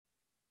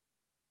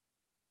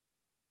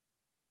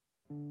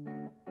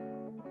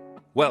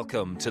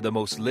Welcome to the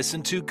most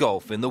listened to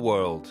golf in the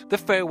world, the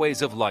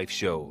Fairways of Life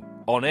show,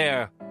 on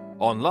air,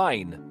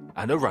 online,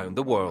 and around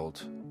the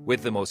world,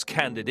 with the most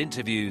candid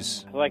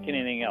interviews. Like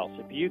anything else,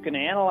 if you can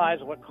analyze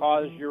what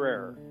caused your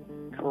error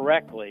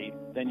correctly,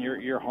 then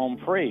you're home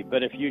free.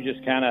 But if you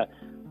just kind of,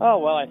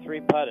 I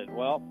three-putted.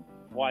 Well,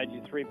 why did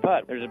you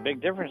three-putt? There's a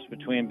big difference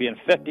between being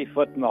 50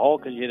 foot in the hole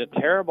because you hit a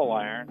terrible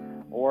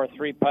iron, or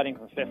three-putting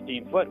from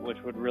 15 foot, which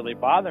would really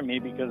bother me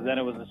because then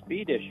it was a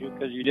speed issue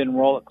because you didn't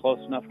roll it close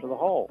enough to the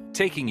hole.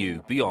 Taking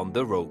you beyond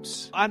the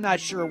ropes. I'm not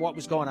sure what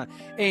was going on.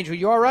 Angel,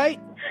 you all right?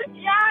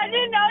 Yeah, I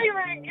didn't know you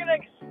were going to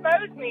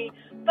expose me,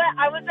 but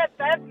I was at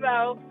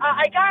Bevmo.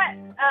 I got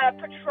a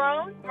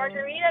Patron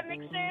margarita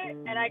mixer,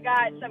 and I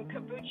got some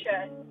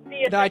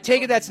kombucha. Now, I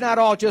take it that's not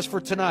all just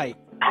for tonight.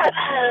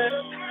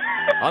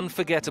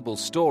 Unforgettable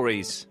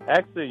stories.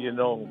 Actually,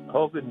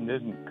 Hogan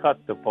didn't cut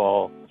the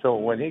ball, so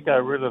when he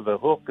got rid of the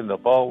hook and the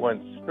ball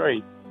went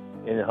straight,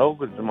 in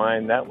Hogan's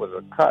mind, that was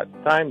a cut.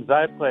 Times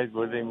I played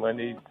with him when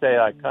he'd say,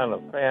 I kind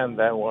of fanned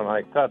that one,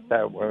 I cut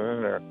that one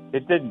in there.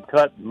 It didn't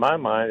cut in my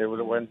mind, it would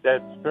have went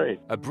dead straight.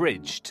 A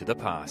bridge to the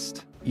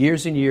past.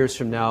 Years and years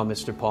from now,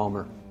 Mr.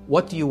 Palmer,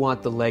 what do you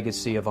want the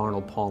legacy of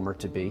Arnold Palmer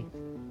to be?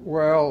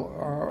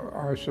 Well,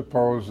 I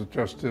suppose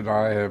just that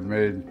I have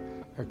made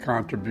a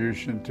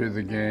contribution to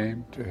the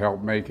game to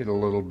help make it a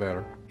little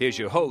better. Here's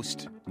your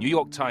host, New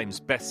York Times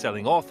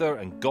best-selling author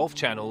and Golf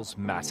Channel's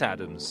Matt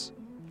Adams.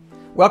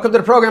 Welcome to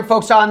the program,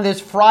 folks. On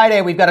this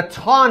Friday, we've got a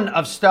ton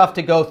of stuff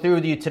to go through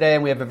with you today,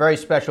 and we have a very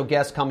special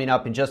guest coming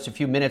up in just a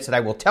few minutes that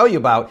I will tell you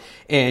about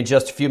in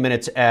just a few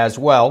minutes as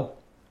well.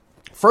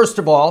 First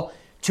of all,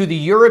 to the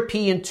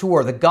European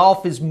Tour. The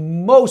golf is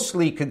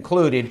mostly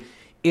concluded.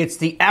 It's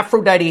the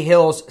Aphrodite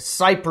Hills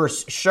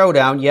Cyprus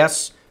Showdown.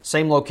 Yes,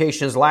 same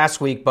location as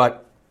last week,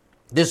 but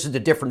this is a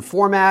different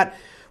format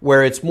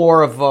where it's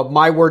more of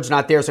my words,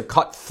 not theirs, a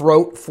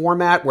cutthroat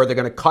format where they're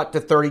going to cut to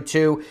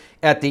 32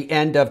 at the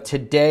end of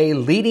today.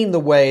 Leading the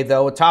way,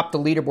 though, atop the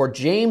leaderboard,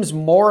 James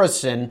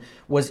Morrison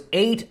was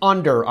 8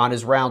 under on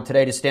his round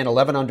today to stand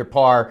 11 under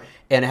par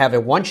and have a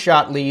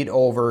one-shot lead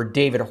over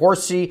David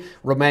Horsey,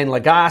 Romain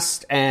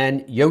Lagaste,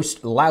 and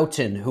Joost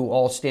Luiten, who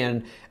all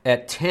stand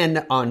at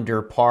 10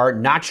 under par.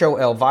 Nacho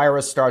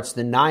Elvira starts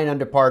the 9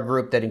 under par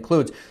group that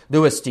includes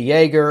Louis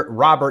DeJager,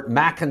 Robert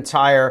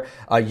McIntyre,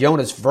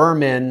 Jonas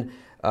Verman.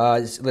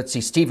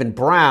 Stephen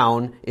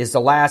Brown is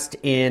the last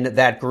in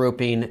that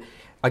grouping.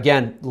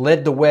 Again,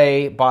 led the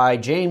way by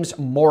James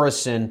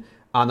Morrison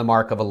on the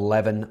mark of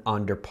 11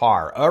 under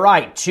par. All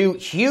right, to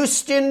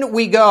Houston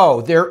we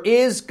go. There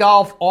is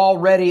golf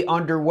already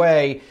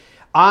underway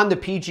on the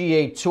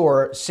PGA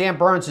Tour. Sam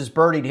Burns has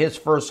birdied his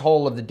first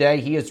hole of the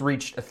day. He has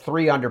reached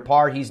 3 under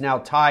par. He's now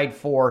tied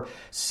for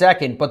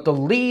second. But the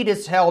lead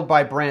is held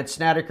by Brandt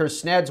Snedeker.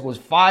 Sneds was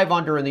 5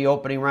 under in the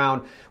opening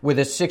round with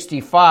a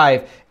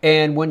 65.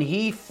 And when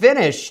he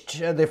finished,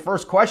 the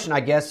first question, I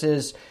guess,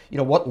 is,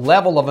 what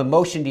level of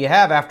emotion do you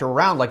have after a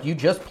round like you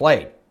just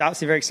played?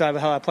 Obviously very excited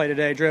about how I played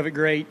today. Drove it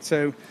great.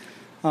 So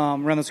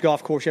around this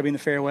golf course, you got to be in the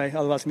fairway.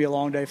 Otherwise, it's going to be a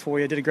long day for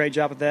you. Did a great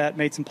job with that.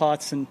 Made some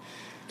putts and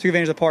took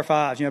advantage of the par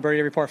fives. Birdied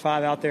every par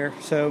five out there.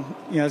 So,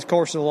 this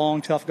course is a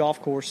long, tough golf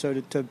course.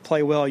 So to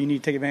play well, you need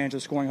to take advantage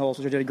of the scoring holes,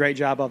 which I did a great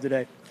job of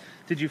today.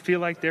 Did you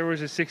feel like there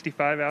was a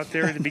 65 out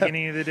there at the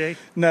beginning of the day?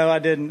 No, I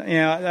didn't.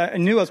 I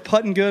knew I was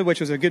putting good, which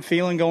was a good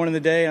feeling going into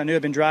the day. I knew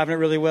I'd been driving it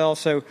really well.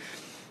 So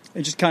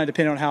it just kind of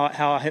depended on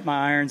how I hit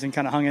my irons and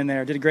kind of hung in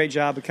there. Did a great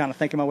job of kind of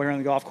thinking my way around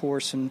the golf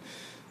course. And,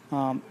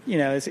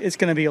 it's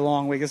going to be a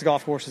long week. This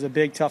golf course is a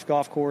big, tough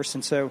golf course.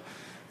 And so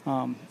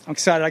I'm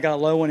excited I got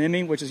a low one in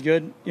me, which is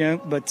good,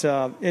 but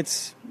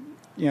it's,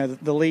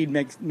 the lead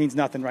means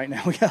nothing right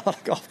now. We got a lot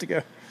of golf to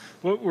go.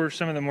 What were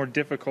some of the more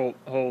difficult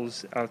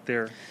holes out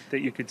there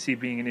that you could see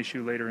being an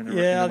issue later in the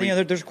week?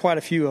 Yeah, there's quite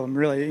a few of them,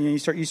 really. You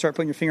start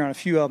putting your finger on a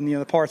few of them.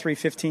 The par 3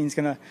 15 is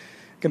going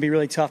to be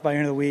really tough by the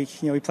end of the week.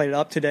 We played it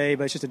up today,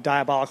 but it's just a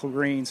diabolical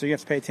green, so you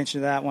have to pay attention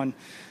to that one.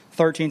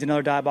 13 is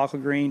another diabolical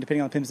green.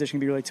 Depending on the pin position, can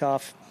be really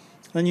tough.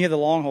 Then you have the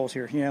long holes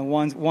here.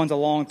 One's a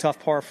long, tough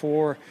par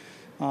 4.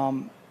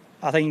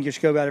 I think you can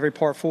just go about every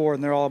par 4,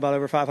 and they're all about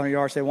over 500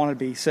 yards they want to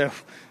be. So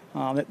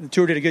the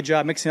Tour did a good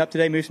job mixing up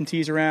today, moved some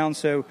tees around,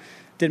 so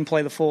didn't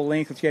play the full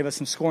length, which gave us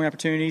some scoring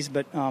opportunities.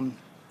 But,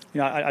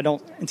 I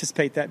don't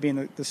anticipate that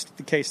being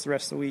the case the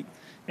rest of the week.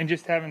 And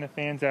just having the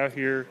fans out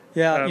here,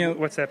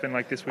 what's that been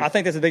like this week? I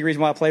think that's a big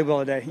reason why I played well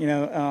today.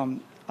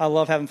 I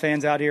love having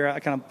fans out here. I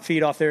kind of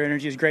feed off their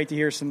energy. It's great to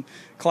hear some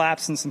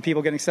claps and some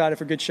people getting excited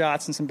for good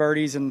shots and some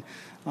birdies. And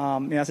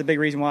that's a big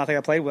reason why I think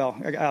I played well.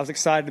 I was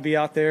excited to be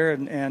out there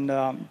and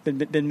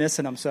been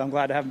missing them, so I'm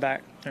glad to have them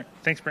back. Right.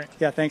 Thanks, Brent.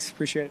 Yeah, thanks.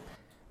 Appreciate it.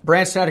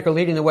 Brandt Snedeker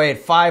leading the way at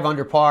 5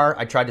 under par.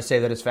 I tried to say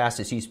that as fast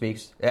as he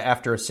speaks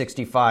after a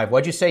 65.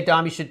 What'd you say,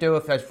 Dom, you should do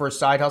for a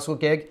side hustle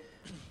gig?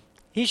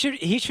 He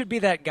should be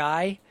that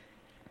guy,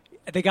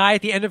 the guy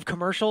at the end of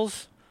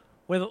commercials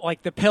with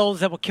like the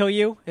pills that will kill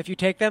you if you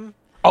take them.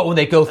 Oh, when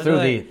they go through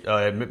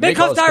may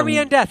cause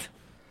diarrhea and death.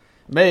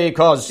 May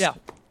cause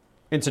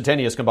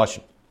instantaneous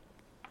combustion.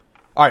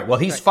 All right, well,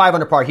 he's 5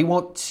 under par. He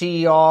won't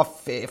tee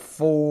off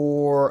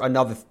for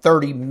another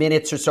 30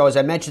 minutes or so. As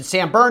I mentioned,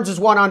 Sam Burns is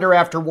 1 under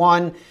after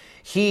 1.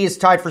 He is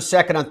tied for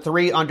second on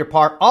 3 under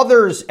par.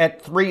 Others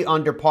at 3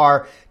 under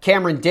par,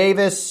 Cameron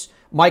Davis,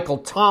 Michael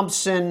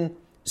Thompson,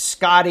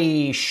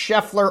 Scotty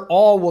Scheffler,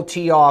 all will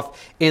tee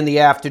off in the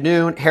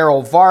afternoon.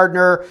 Harold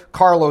Varner,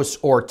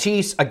 Carlos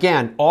Ortiz,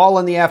 again, all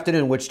in the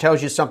afternoon, which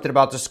tells you something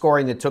about the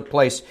scoring that took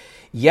place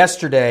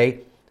yesterday.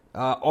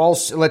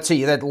 Also, let's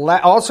see,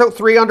 also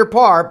 3 under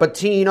par, but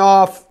teeing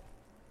off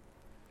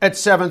at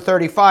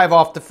 7:35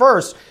 off the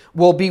first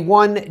will be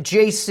one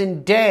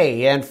Jason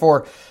Day. And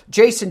for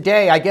Jason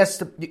Day, I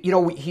guess,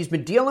 he's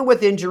been dealing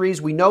with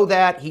injuries. We know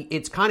that.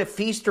 It's kind of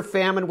feast or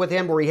famine with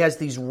him, where he has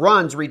these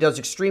runs where he does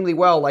extremely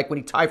well, like when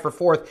he tied for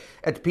 4th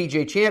at the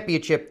PGA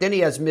Championship. Then he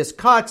has missed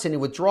cuts and he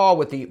withdrawal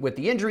with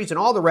the injuries and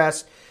all the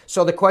rest.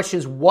 So the question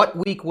is, what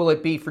week will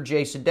it be for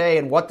Jason Day,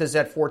 and what does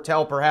that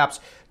foretell perhaps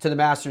to the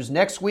Masters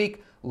next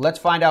week? Let's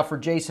find out for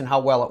Jason how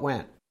well it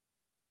went.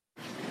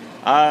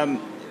 I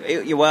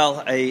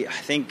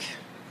think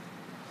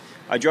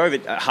I drove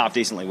it half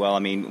decently well. I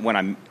mean, when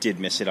I did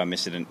miss it, I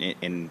missed it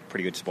in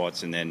pretty good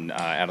spots, and then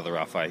out of the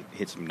rough, I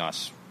hit some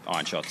nice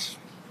iron shots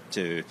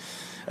to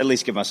at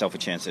least give myself a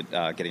chance at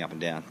getting up and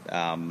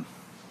down.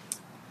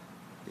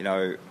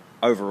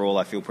 Overall,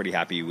 I feel pretty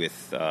happy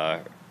with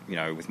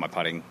my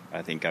putting.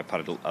 I think I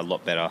putted a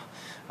lot better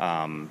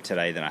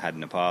today than I had in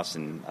the past,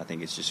 and I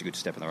think it's just a good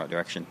step in the right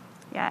direction.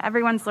 Yeah,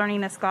 everyone's learning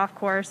this golf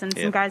course, and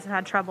some guys have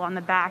had trouble on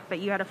the back, but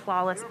you had a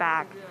flawless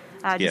back.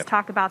 Just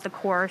talk about the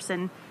course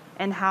and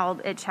how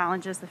it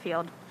challenges the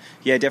field.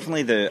 Yeah,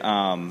 definitely the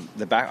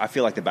back. I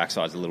feel like the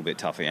backside's a little bit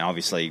tougher.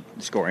 Obviously,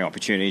 scoring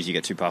opportunities. You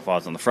get 2 par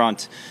 5s on the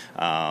front.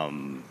 A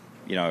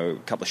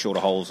couple of shorter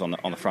holes on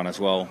the front as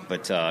well.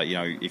 But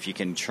if you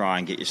can try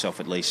and get yourself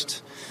at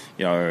least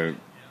 1,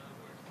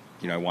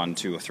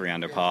 2, or 3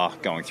 under par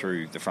going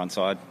through the front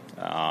side,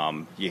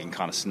 you can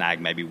kind of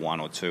snag maybe 1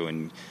 or 2,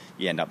 and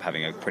you end up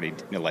having a pretty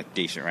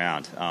decent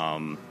round.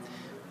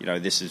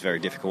 This is very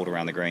difficult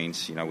around the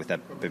greens, with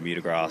that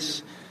Bermuda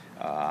grass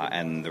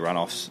and the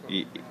runoffs.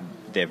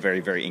 They're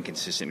very, very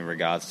inconsistent in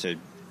regards to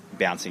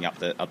bouncing up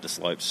the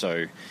slopes.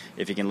 So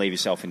if you can leave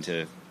yourself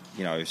into,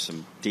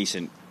 some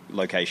decent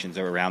locations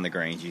around the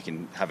greens, you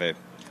can have a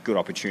good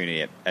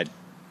opportunity at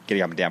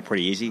getting up and down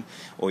pretty easy,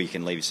 or you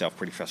can leave yourself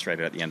pretty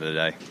frustrated at the end of the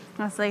day.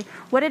 Honestly,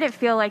 what did it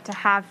feel like to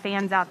have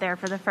fans out there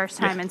for the first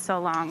time in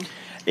so long?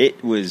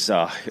 It was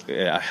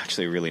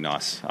actually really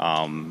nice.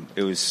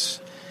 It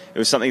was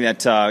something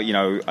that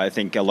I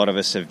think a lot of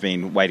us have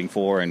been waiting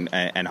for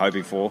and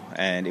hoping for,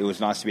 and it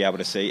was nice to be able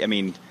to see. I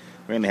mean,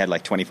 we only had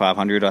like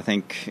 2,500, I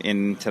think,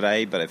 in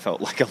today, but it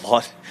felt like a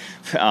lot.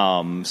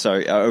 So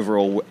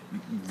overall,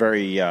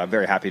 very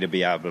very happy to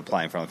be able to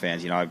play in front of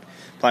fans.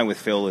 Playing with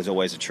Phil is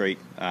always a treat,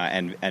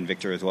 and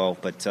Victor as well.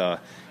 But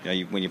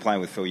when you're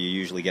playing with Phil, you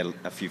usually get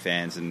a few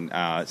fans, and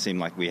it seemed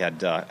like we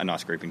had a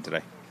nice grouping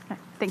today.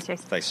 Thanks,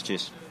 Chase. Thanks,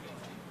 cheers.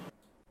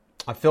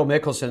 Phil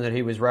Mickelson that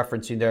he was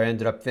referencing there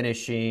ended up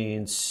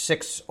finishing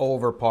 6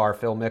 over par.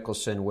 Phil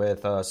Mickelson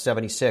with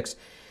 76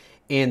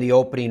 in the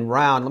opening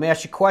round. Let me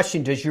ask you a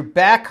question. Does your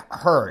back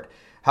hurt?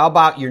 How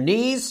about your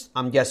knees?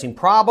 I'm guessing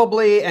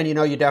probably, and you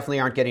definitely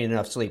aren't getting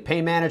enough sleep.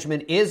 Pain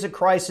management is a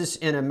crisis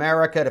in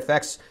America. It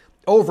affects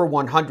over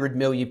 100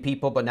 million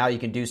people, but now you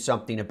can do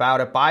something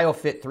about it.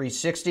 BioFit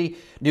 360,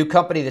 new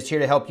company that's here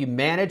to help you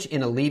manage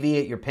and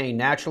alleviate your pain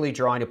naturally,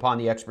 drawing upon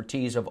the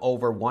expertise of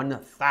over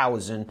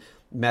 1,000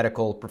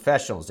 medical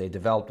professionals. They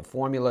developed a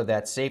formula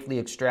that safely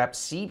extracts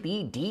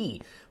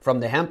CBD from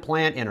the hemp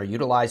plant and are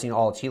utilizing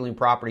all its healing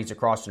properties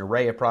across an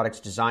array of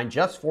products designed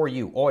just for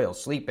you.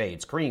 Oils, sleep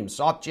aids, creams,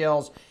 soft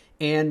gels,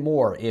 and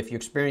more. If you're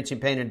experiencing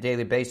pain on a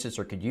daily basis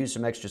or could use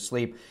some extra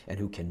sleep, and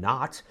who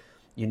cannot,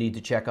 you need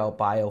to check out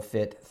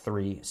BioFit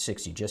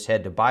 360. Just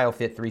head to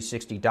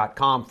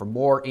biofit360.com for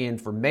more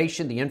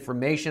information. The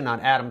information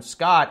on Adam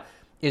Scott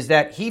is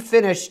that he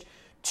finished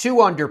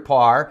 2 under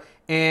par.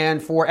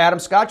 And for Adam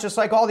Scott, just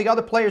like all the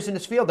other players in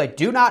this field, they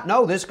do not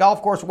know this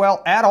golf course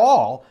well at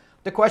all.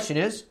 The question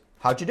is,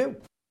 how'd you do?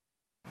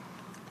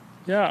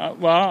 Yeah,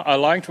 well, I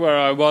liked where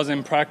I was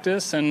in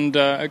practice, and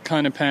it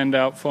kind of panned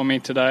out for me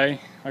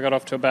today. I got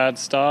off to a bad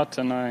start,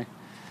 and I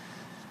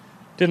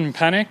didn't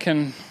panic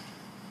and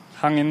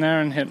hung in there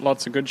and hit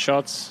lots of good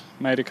shots,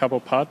 made a couple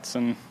putts,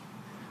 and,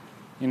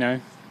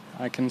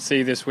 I can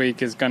see this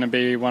week is going to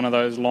be one of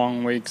those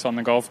long weeks on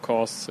the golf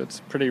course. It's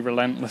pretty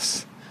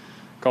relentless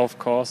golf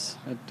course.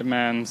 It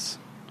demands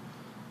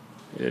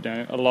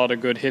a lot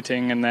of good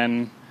hitting, and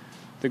then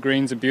the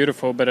greens are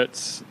beautiful,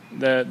 but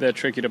they're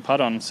tricky to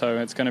putt on, so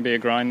it's going to be a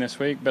grind this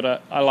week.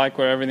 But I like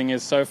where everything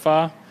is so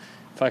far.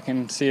 If I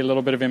can see a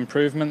little bit of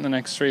improvement the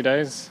next 3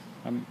 days,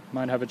 I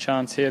might have a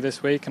chance here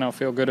this week, and I'll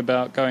feel good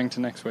about going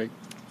to next week.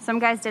 Some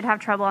guys did have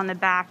trouble on the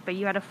back, but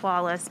you had a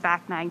flawless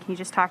back 9. Can you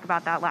just talk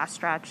about that last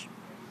stretch?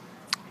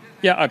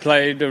 Yeah, I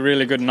played a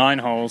really good 9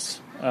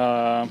 holes.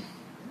 I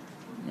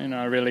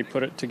really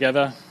put it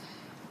together.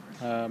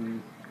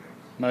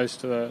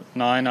 Most of the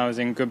 9, I was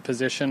in good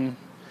position.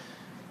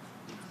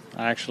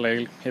 I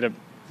actually hit a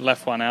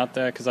left one out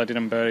there because I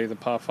didn't birdie the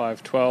par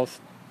 5 12th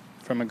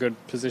from a good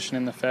position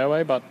in the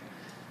fairway, but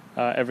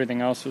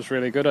everything else was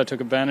really good. I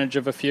took advantage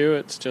of a few.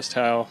 It's just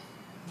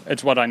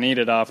it's what I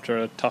needed after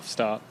a tough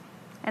start.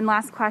 And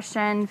last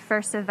question,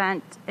 first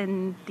event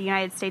in the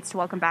United States to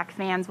welcome back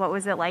fans. What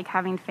was it like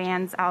having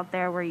fans out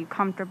there? Were you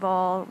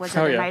comfortable? Was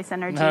it a nice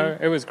energy? No,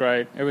 it was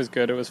great. It was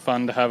good. It was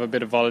fun to have a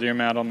bit of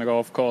volume out on the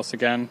golf course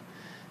again.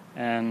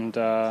 And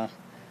I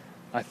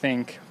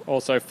think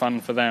also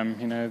fun for them.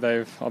 You know,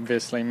 they've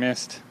obviously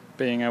missed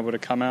being able to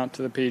come out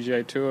to the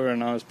PGA Tour,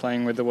 and I was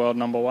playing with the world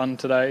number 1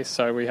 today,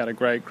 so we had a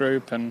great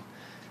group and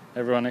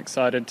everyone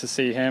excited to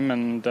see him,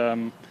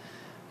 and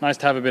nice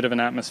to have a bit of an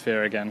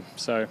atmosphere again.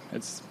 So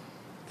it's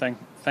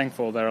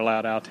thankful they're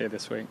allowed out here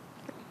this week.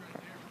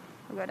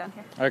 We'll go down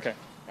here. Okay.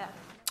 Yeah.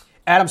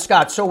 Adam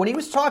Scott, so when he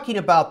was talking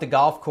about the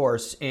golf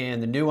course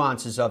and the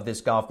nuances of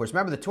this golf course,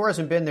 remember the tour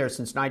hasn't been there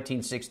since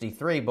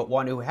 1963, but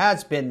one who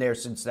has been there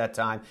since that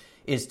time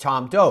is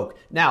Tom Doak.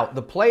 Now,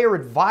 the player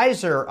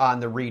advisor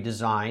on the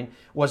redesign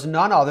was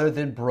none other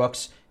than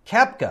Brooks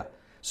Koepka.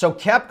 So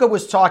Koepka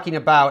was talking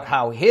about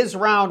how his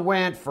round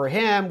went for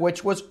him,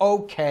 which was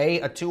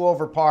okay, a 2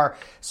 over par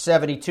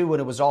 72 when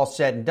it was all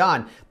said and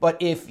done. But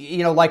if,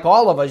 like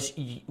all of us,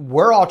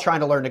 we're all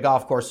trying to learn the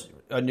golf course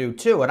anew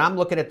too. And I'm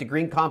looking at the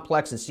green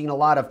complex and seeing a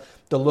lot of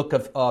the look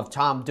of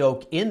Tom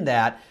Doak in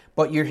that.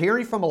 But you're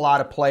hearing from a lot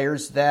of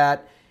players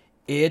that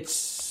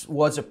it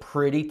was a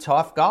pretty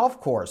tough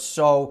golf course.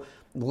 So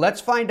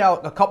let's find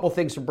out a couple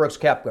things from Brooks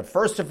Koepka.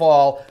 First of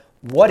all,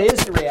 what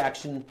is the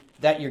reaction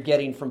that you're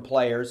getting from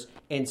players?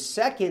 And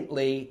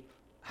secondly,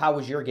 how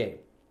was your game?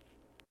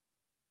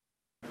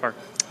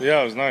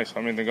 Yeah, it was nice.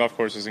 I mean, the golf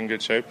course is in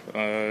good shape.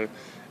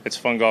 It's a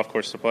fun golf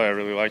course to play. I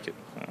really like it.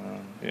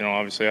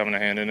 Obviously having a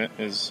hand in it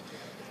is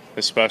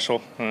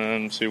special,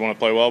 so you want to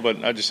play well,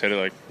 but I just hit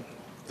it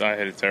I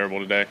hit it terrible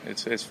today.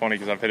 It's funny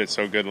because I've hit it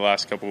so good the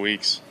last couple of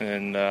weeks,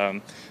 and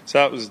so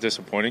that was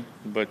disappointing,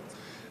 but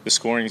the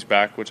scoring's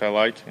back, which I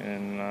like,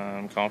 and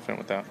I'm confident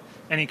with that.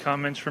 Any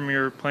comments from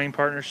your playing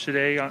partners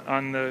today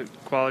on the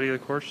quality of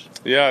the course?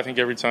 Yeah, I think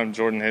every time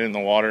Jordan hit it in the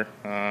water,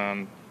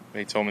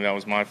 he told me that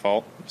was my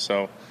fault.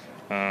 So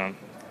I'm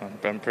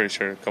pretty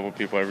sure a couple of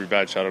people, every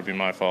bad shot will be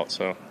my fault,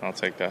 so I'll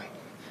take that.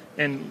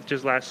 And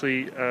just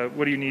lastly,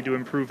 what do you need to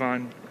improve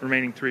on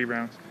remaining 3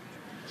 rounds?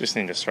 Just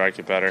need to strike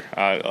it better.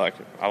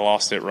 I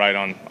lost it right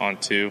on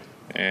 2,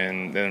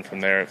 and then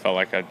from there it felt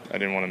like I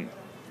didn't want to.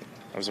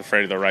 I was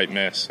afraid of the right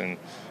miss, and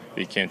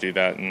you can't do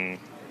that. And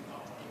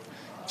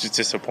just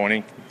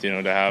disappointing,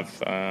 to have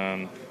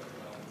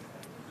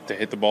to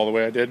hit the ball the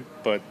way I did.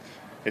 But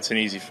it's an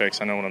easy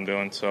fix. I know what I'm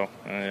doing, so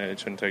it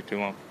shouldn't take too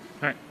long.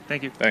 All right,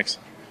 thank you. Thanks.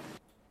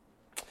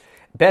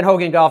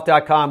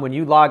 BenHoganGolf.com. When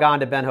you log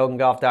on to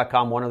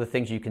BenHoganGolf.com, one of the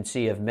things you can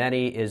see of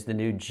many is the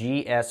new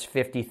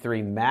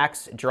GS53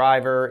 Max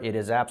driver. It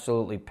is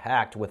absolutely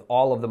packed with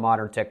all of the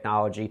modern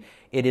technology.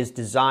 It is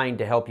designed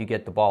to help you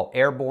get the ball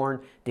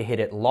airborne, to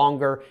hit it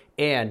longer,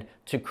 and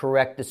to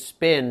correct the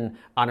spin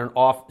on an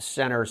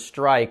off-center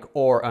strike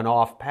or an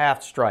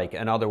off-path strike.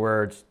 In other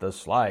words, the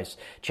slice.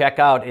 Check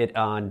out it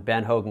on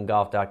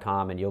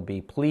BenHoganGolf.com, and you'll be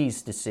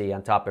pleased to see,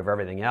 on top of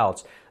everything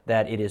else,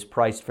 that it is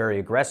priced very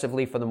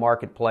aggressively for the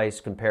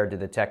marketplace compared to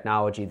the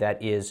technology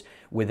that is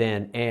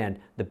within. And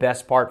the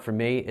best part for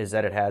me is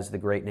that it has the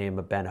great name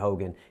of Ben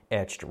Hogan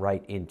etched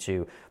right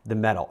into the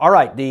metal. All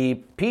right,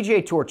 the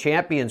PGA Tour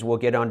Champions will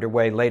get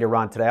underway later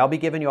on today. I'll be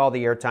giving you all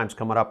the airtimes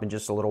coming up in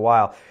just a little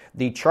while.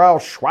 The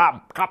Charles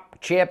Schwab Cup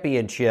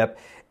Championship.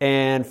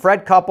 And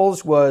Fred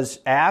Couples was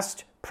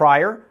asked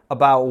prior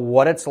about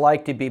what it's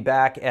like to be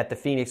back at the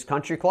Phoenix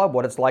Country Club,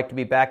 what it's like to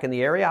be back in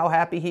the area, how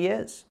happy he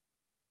is.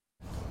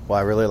 Well,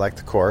 I really like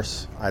the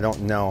course. I don't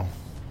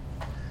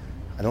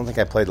think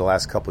I played the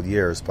last couple of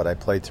years, but I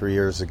played 3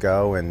 years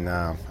ago, and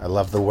I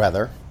love the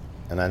weather.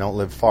 And I don't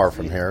live far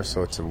from here,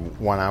 so it's a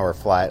 1-hour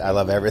flight. I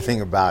love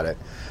everything about it.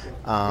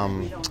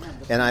 And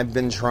I've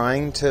been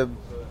trying to,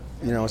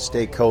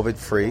 stay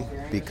COVID-free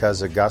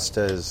because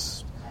Augusta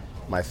is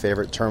my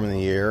favorite term of the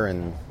year.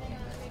 And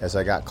as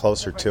I got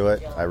closer to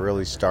it, I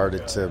really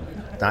started to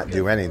not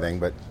do anything,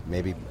 but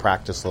maybe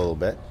practice a little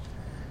bit.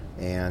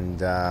 And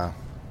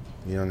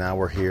now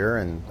we're here,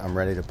 and I'm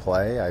ready to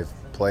play. I've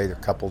played a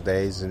couple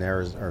days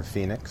in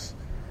Phoenix,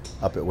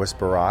 up at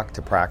Whisper Rock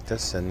to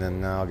practice, and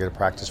then I'll get a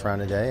practice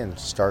round today and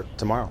start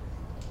tomorrow.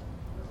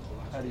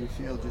 How do you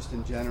feel just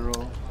in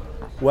general?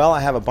 Well,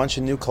 I have a bunch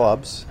of new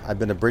clubs. I've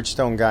been a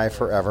Bridgestone guy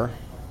forever,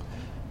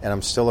 and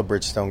I'm still a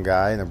Bridgestone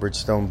guy and a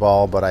Bridgestone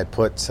ball, but I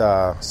put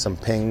some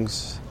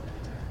pings,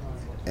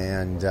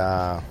 and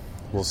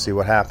we'll see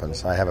what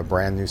happens. I have a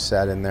brand new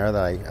set in there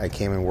that I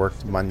came and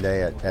worked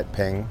Monday at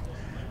Ping.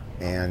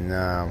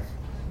 And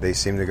they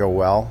seem to go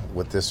well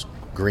with this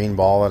green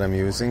ball that I'm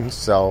using.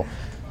 So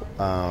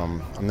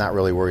I'm not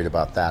really worried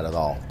about that at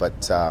all.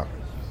 But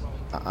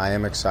I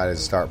am excited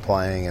to start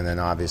playing. And then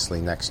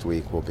obviously next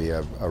week will be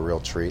a real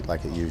treat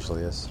like it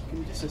usually is.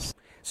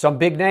 Some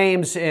big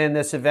names in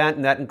this event,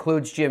 and that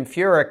includes Jim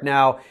Furyk.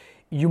 Now,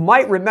 You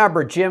might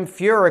remember Jim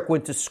Furyk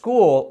went to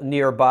school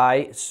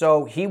nearby,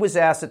 so he was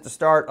asked at the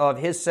start of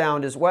his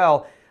sound as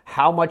well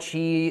how much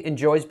he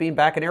enjoys being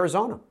back in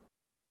Arizona.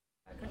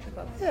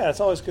 Yeah, it's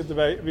always good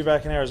to be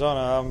back in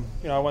Arizona.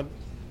 I went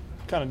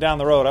kind of down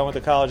the road. I went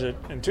to college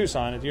in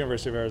Tucson at the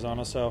University of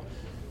Arizona, so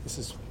this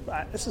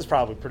is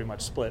probably pretty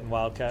much split in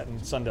Wildcat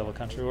and Sun Devil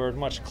country. We're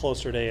much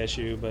closer to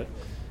ASU, but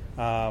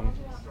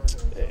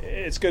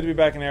it's good to be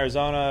back in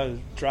Arizona.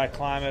 Dry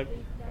climate,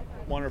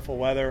 wonderful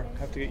weather.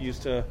 Have to get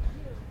used to.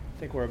 I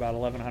think we're about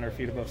 1,100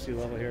 feet above sea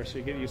level here, so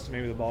you get used to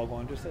maybe the ball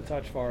going just a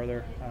touch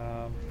farther.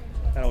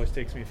 That always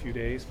takes me a few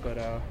days, but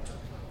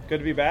good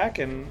to be back.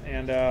 And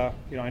I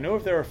know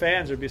if there were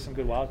fans, there'd be some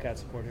good Wildcat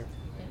support here.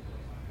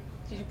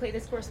 Did you play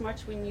this course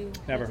much when you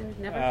never?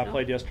 No?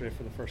 Played yesterday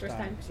for the first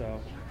time. So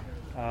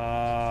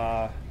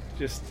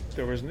just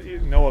there was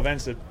no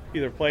events that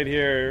either played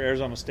here.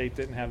 Arizona State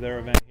didn't have their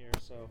event here,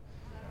 so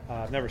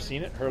I've never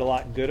seen it. Heard a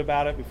lot good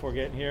about it before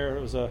getting here. It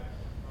was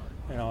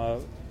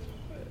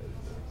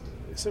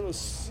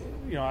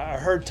I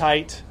heard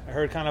tight. I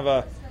heard kind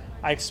of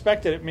I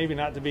expected it maybe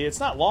not to be. It's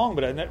not long,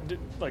 but I'm not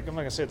going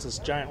to say it's this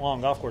giant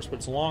long golf course, but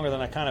it's longer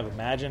than I kind of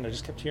imagined. I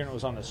just kept hearing it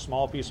was on this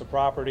small piece of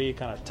property,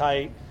 kind of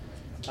tight.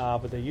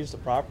 But they used the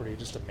property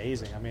just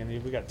amazing. I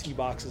mean, we got tee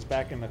boxes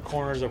back in the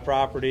corners of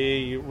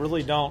property. You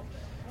really don't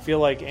feel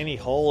like any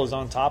hole is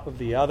on top of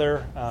the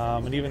other.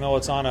 And even though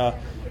it's on a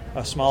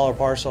smaller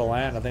parcel of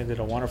land, I think they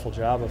did a wonderful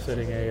job of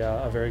fitting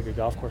a very good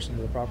golf course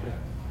into the property.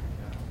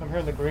 I'm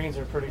hearing the greens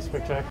are pretty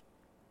spectacular.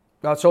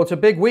 So it's a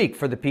big week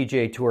for the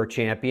PGA Tour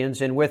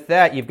champions, and with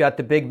that, you've got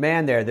the big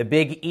man there, the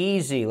Big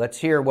Easy. Let's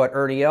hear what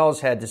Ernie Els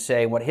had to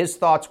say and what his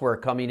thoughts were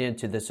coming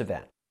into this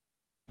event.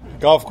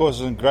 Golf course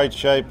is in great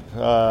shape,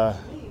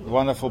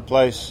 wonderful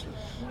place.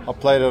 I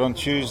played it on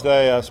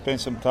Tuesday. I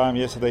spent some time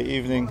yesterday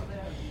evening.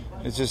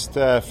 It's just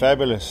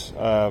fabulous,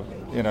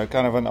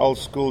 kind of an old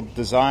school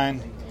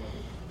design.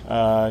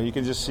 You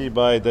can just see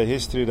by the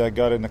history they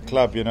got in the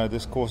club,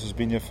 this course has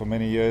been here for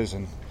many years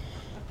and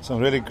some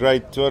really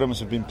great tournaments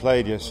have been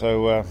played here,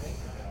 so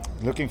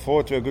looking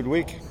forward to a good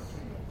week.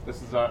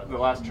 This is the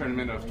last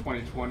tournament of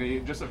 2020.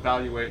 Just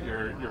evaluate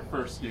your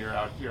first year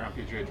out here on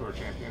PGA Tour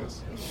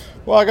Champions.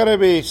 Well, I got to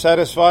be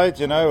satisfied.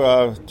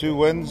 2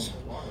 wins.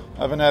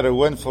 I haven't had a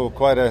win for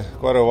quite a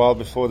while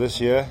before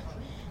this year,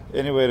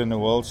 anywhere in the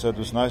world. So it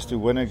was nice to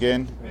win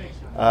again.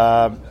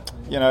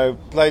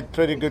 Played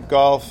pretty good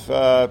golf,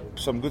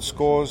 some good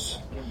scores.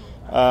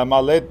 I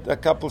let a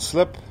couple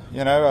slip.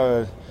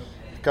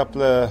 A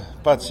couple of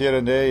putts here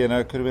and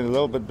there. Could have been a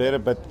little bit better,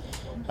 but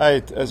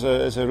hey, as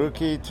a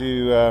rookie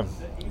to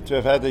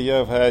have had the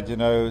year I've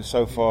had,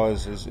 so far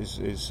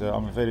is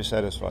I'm very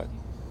satisfied.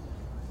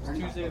 Was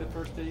Tuesday the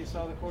first day you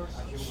saw the course?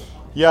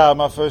 Yeah,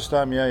 my first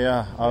time.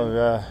 Yeah.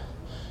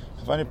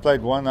 I've only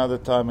played one other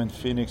time in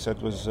Phoenix.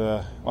 That was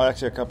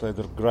actually a couple of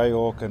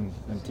Greyhawk and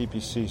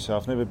TPC. So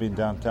I've never been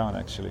downtown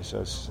actually. So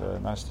it's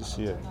nice to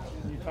see it.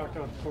 You talked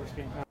about the course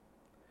game.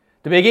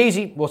 The Big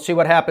Easy. We'll see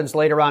what happens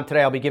later on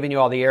today. I'll be giving you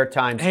all the air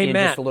times in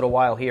Matt. Just a little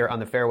while here on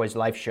the Fairways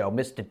Life Show.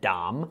 Mr.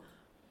 Dom.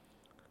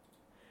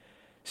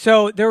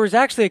 So there was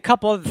actually a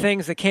couple other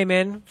things that came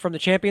in from the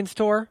Champions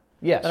Tour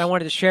that I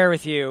wanted to share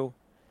with you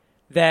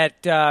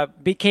that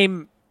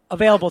became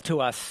available to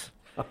us.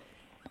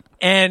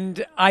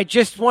 And I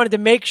just wanted to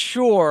make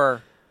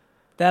sure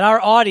that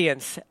our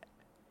audience...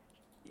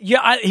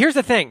 here's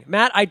the thing,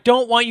 Matt. I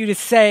don't want you to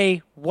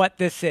say what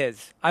this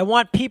is. I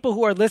want people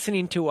who are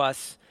listening to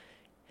us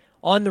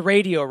on the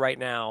radio right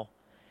now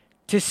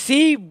to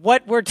see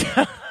what we're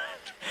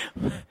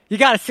You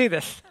got to see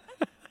this.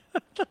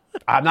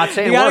 I'm not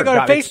saying you got to go to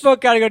God, Facebook,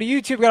 got to go to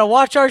YouTube, got to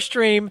watch our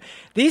stream.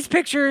 These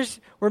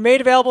pictures were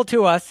made available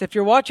to us. If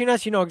you're watching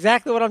us, you know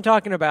exactly what I'm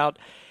talking about.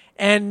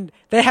 And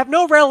they have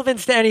no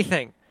relevance to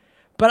anything.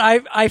 But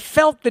I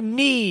felt the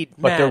need,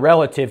 but Matt, they're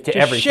relative to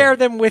everything. Share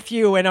them with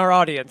you and our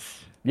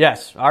audience.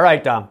 Yes. All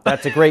right, Dom.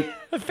 That's a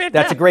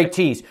great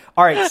tease.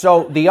 All right,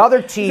 so the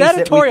other tease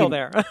editorial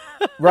there.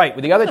 Right.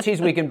 The other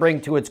tease we can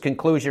bring to its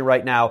conclusion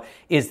right now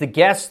is the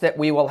guest that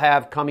we will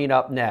have coming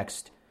up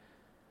next.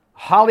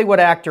 Hollywood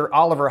actor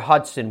Oliver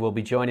Hudson will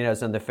be joining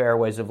us on the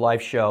Fairways of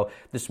Life show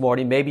this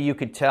morning. Maybe you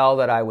could tell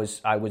that I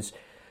was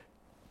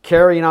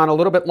carrying on a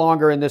little bit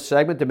longer in this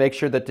segment to make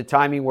sure that the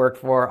timing worked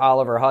for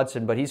Oliver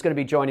Hudson, but he's going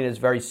to be joining us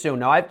very soon.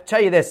 Now, I tell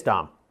you this,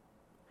 Dom.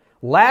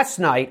 Last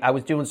night, I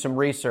was doing some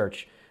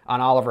research on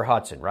Oliver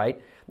Hudson,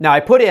 right? Now,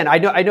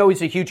 I know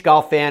he's a huge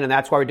golf fan, and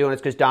that's why we're doing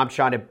this, because Dom's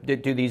trying to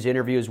do these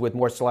interviews with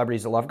more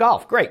celebrities that love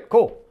golf. Great,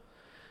 cool.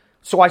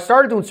 So I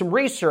started doing some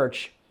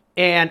research,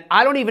 and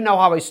I don't even know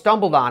how I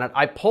stumbled on it.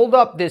 I pulled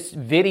up this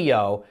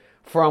video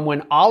from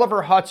when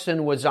Oliver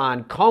Hudson was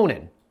on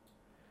Conan,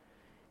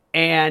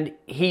 and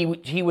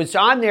he was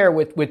on there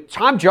with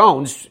Tom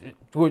Jones,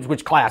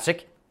 which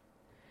classic,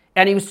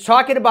 and he was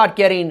talking about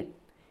getting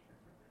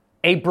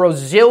a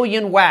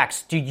Brazilian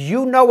wax. Do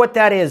you know what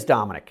that is,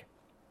 Dominic?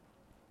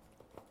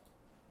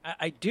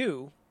 I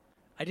do.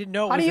 I didn't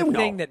know it was a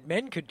thing that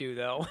men could do,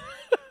 though.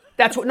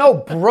 That's what. No,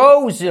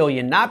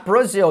 Brazilian, not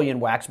Brazilian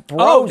wax.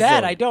 Brazilian. Oh,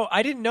 that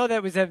I didn't know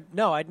that was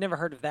no, I'd never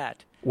heard of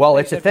that. Well,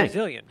 it's a thing.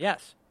 Brazilian,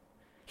 yes.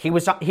 He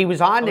was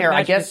on there.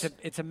 I guess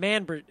it's a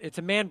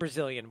man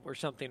Brazilian or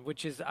something,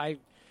 which is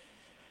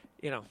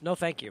no,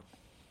 thank you.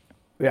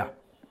 Yeah,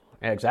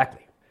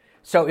 exactly.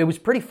 So it was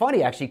pretty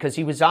funny actually because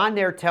he was on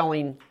there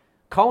telling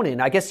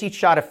Conan. I guess he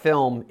shot a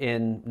film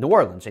in New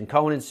Orleans, and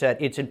Conan said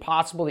it's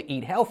impossible to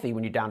eat healthy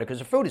when you're down there because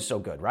the food is so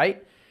good,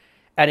 right?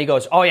 And he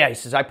goes, "Oh yeah," he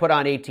says, "I put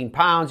on 18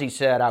 pounds." He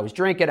said, "I was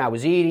drinking, I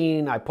was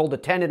eating, I pulled a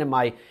tendon in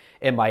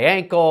my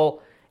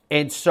ankle."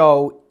 And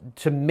so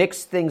to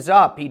mix things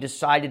up, he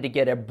decided to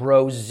get a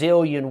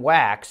Brazilian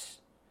wax.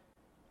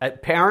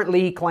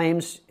 Apparently, he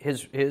claims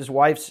his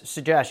wife's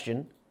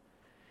suggestion.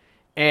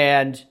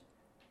 And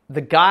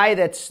the guy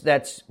that's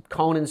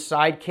Conan's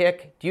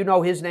sidekick, do you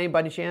know his name by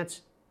any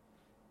chance?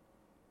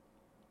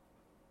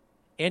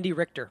 Andy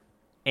Richter.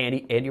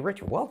 Andy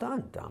Richter. Well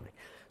done, Dominic.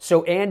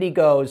 So Andy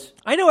goes,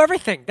 I know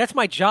everything. That's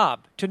my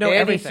job, to know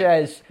everything.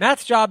 Andy says,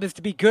 Matt's job is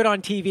to be good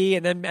on TV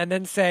and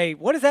then say,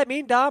 what does that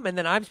mean, Dom? And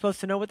then I'm supposed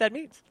to know what that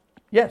means.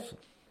 Yes.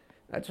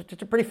 That's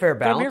a pretty fair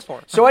balance. What I'm here for.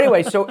 So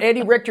anyway,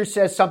 Andy Richter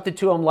says something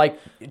to him like,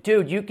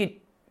 dude,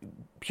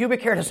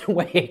 pubic hair doesn't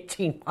weigh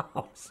 18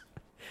 pounds.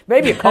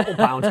 Maybe a couple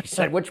pounds, he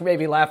said, which made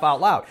me laugh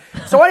out loud.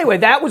 So anyway,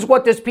 that was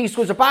what this piece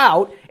was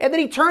about. And then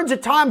he turns to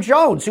Tom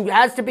Jones, who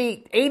has to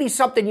be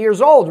 80-something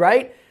years old,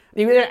 right?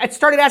 I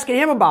started asking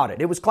him about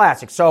it. It was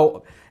classic.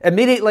 So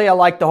immediately I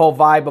liked the whole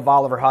vibe of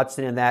Oliver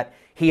Hudson in that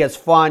he has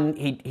fun.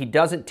 He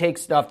doesn't take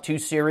stuff too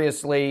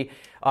seriously.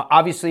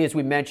 Obviously, as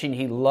we mentioned,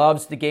 he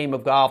loves the game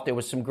of golf. There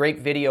was some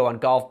great video on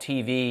Golf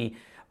TV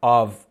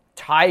of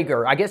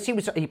Tiger. I guess he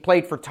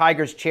played for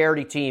Tiger's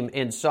charity team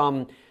in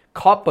some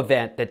cup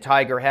event that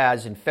Tiger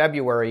has in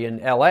February in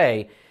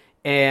L.A.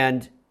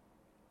 And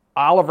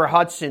Oliver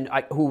Hudson,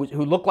 who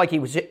looked like he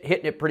was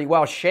hitting it pretty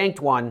well, shanked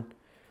one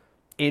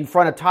in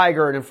front of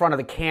Tiger and in front of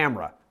the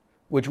camera,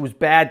 which was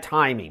bad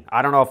timing.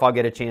 I don't know if I'll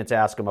get a chance to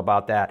ask him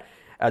about that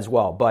as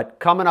well. But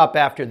coming up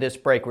after this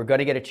break, we're going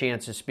to get a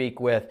chance to speak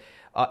with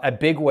a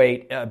big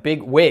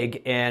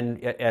wig,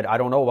 and I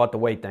don't know about the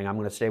weight thing. I'm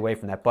going to stay away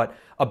from that. But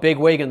a big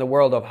wig in the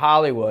world of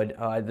Hollywood.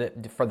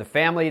 For the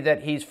family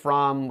that he's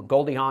from,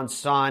 Goldie Hawn's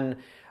son,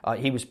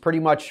 he was pretty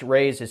much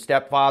raised, his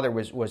stepfather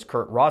was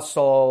Kurt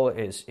Russell,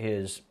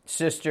 his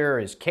sister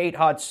is Kate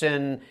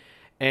Hudson,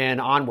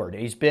 and onward.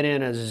 He's been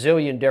in a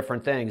zillion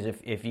different things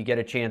if you get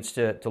a chance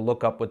to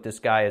look up what this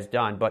guy has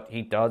done. But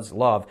he does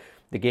love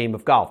the game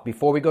of golf.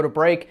 Before we go to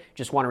break,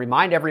 just want to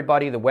remind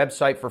everybody the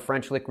website for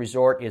French Lick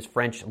Resort is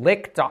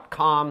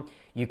FrenchLick.com.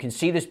 You can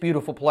see this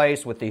beautiful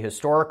place with the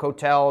historic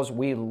hotels.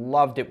 We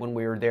loved it when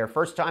we were there.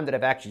 First time that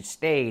I've actually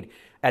stayed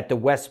at the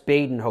West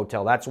Baden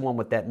Hotel. That's the one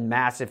with that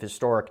massive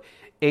historic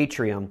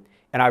atrium,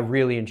 and I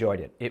really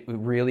enjoyed it. It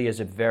really is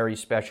a very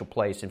special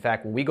place. In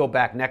fact, when we go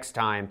back next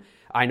time,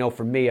 I know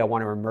for me, I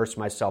want to immerse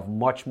myself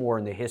much more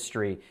in the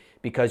history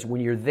because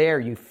when you're there,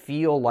 you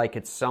feel like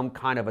it's some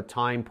kind of a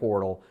time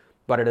portal,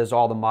 but it has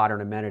all the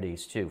modern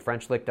amenities too.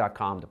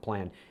 FrenchLick.com to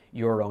plan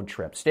your own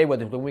trip. Stay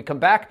with us. When we come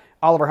back,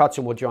 Oliver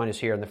Hudson will join us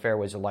here in the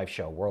Fairways of Life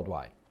show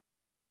worldwide.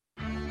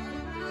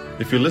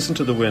 If you listen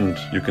to the wind,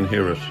 you can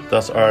hear it.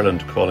 That's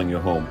Ireland calling you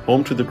home.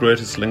 Home to the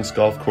greatest links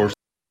golf course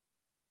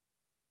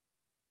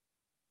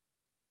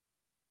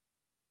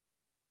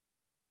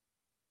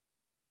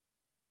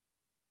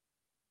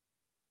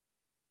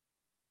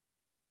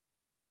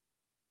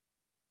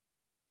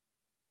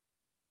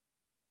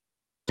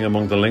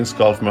among the links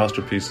golf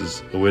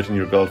masterpieces awaiting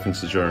your golfing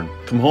sojourn.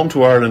 Come home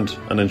to Ireland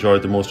and enjoy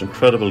the most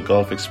incredible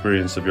golf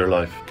experience of your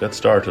life. Get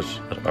started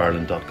at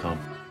Ireland.com.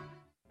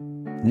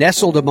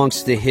 Nestled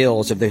amongst the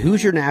hills of the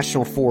Hoosier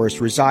National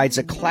Forest resides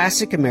a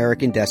classic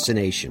American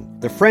destination,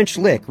 the French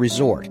Lick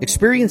Resort.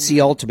 Experience the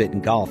ultimate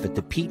in golf at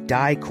the Pete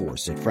Dye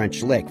course at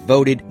French Lick,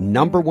 voted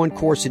 #1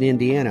 course in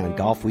Indiana on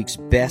Golfweek's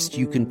Best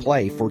You Can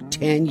Play for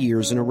 10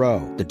 years in a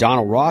row. The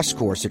Donald Ross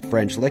course at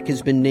French Lick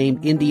has been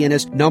named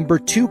Indiana's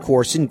 #2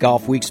 course in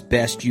Golfweek's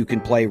Best You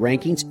Can Play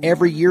rankings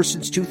every year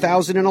since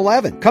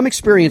 2011. Come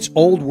experience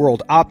old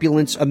world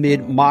opulence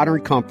amid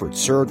modern comfort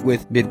served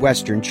with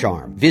Midwestern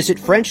charm. Visit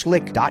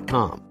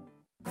FrenchLick.com.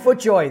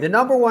 FootJoy, the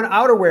 #1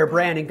 outerwear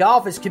brand in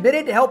golf, is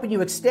committed to helping you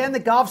extend the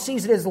golf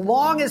season as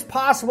long as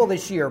possible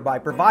this year by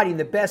providing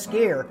the best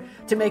gear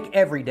to make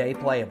every day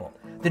playable.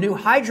 The new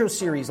Hydro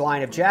Series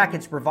line of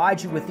jackets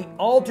provides you with the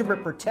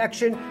ultimate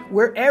protection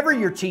wherever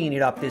you're teeing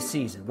it up this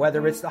season.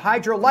 Whether it's the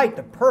Hydro Light,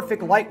 the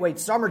perfect lightweight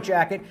summer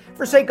jacket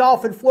for, say,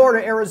 golf in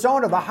Florida,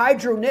 Arizona, the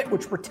Hydro Knit,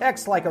 which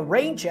protects like a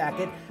rain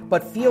jacket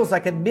but feels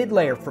like a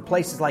mid-layer for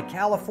places like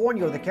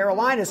California or the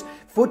Carolinas,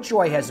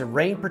 FootJoy has a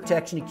rain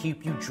protection to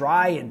keep you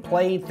dry and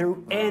playing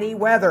through any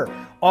weather.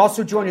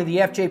 Also joining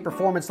the FJ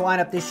Performance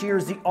lineup this year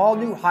is the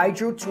all-new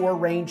Hydro Tour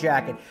rain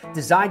jacket,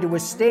 designed to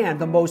withstand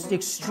the most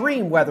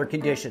extreme weather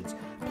conditions.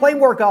 Play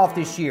more golf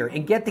this year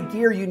and get the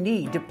gear you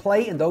need to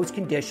play in those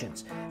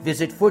conditions.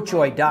 Visit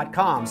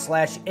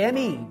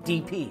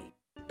FootJoy.com/MEDP.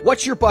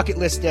 What's your bucket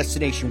list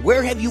destination?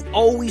 Where have you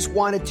always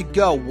wanted to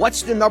go?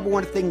 What's the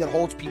 #1 thing that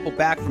holds people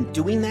back from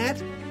doing that?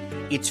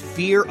 It's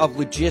fear of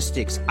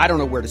logistics. I don't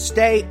know where to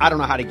stay. I don't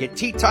know how to get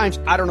tee times.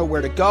 I don't know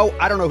where to go.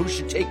 I don't know who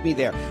should take me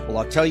there. Well,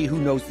 I'll tell you who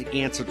knows the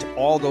answer to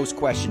all those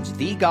questions.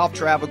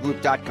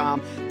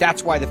 TheGolfTravelGroup.com.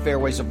 That's why the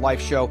Fairways of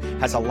Life show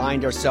has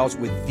aligned ourselves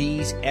with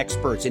these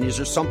experts. And is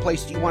there some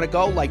place you want to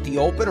go, like the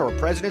Open or a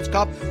President's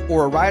Cup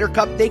or a Ryder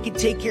Cup? They can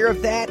take care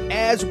of that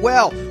as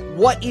well.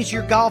 What is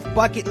your golf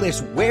bucket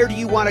list? Where do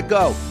you want to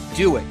go?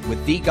 Do it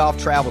with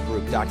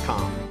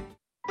TheGolfTravelGroup.com.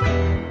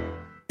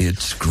 It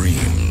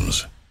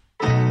screams.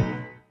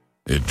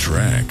 It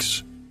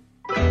tracks.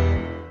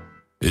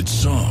 It's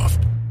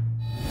soft.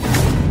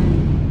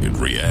 It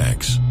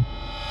reacts.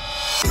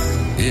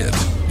 It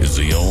is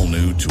the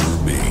all-new Tour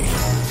B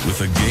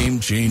with a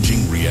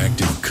game-changing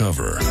reactive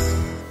cover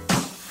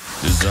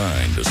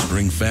designed to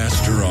spring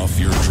faster off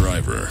your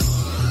driver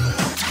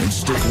and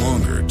stick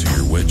longer to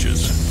your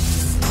wedges.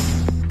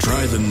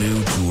 Try the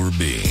new Tour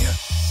B,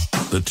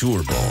 the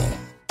Tour Ball,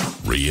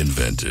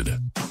 reinvented.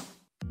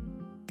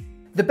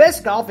 The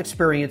best golf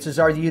experiences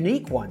are the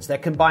unique ones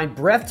that combine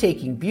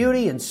breathtaking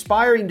beauty,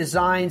 inspiring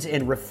designs,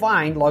 and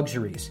refined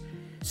luxuries.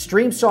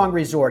 Streamsong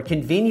Resort,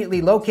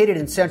 conveniently located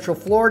in Central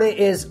Florida,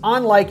 is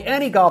unlike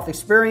any golf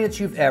experience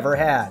you've ever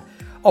had.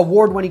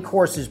 Award-winning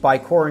courses by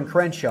Corin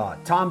Crenshaw,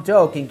 Tom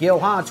Doak, and Gil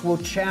Hans will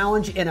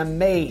challenge and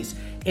amaze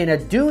in a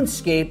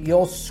dunescape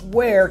you'll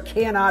swear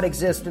cannot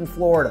exist in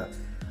Florida.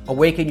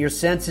 Awaken your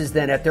senses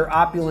then at their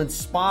opulent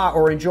spa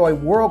or enjoy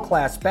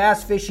world-class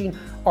bass fishing,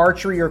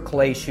 archery, or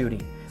clay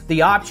shooting.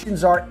 The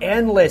options are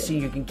endless,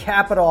 and you can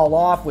cap it all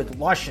off with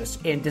luscious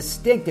and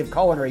distinctive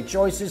culinary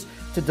choices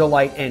to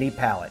delight any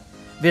palate.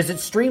 Visit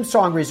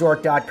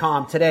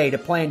StreamSongResort.com today to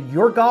plan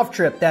your golf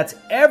trip that's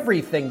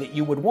everything that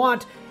you would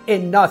want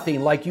and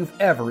nothing like you've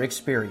ever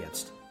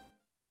experienced.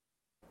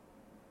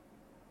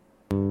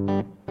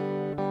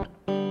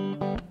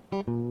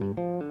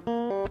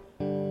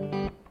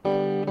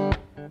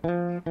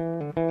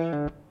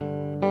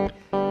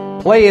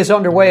 Play is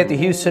underway at the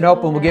Houston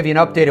Open. We'll give you an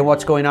update on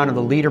what's going on the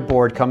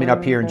leaderboard coming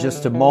up here in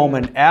just a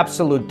moment.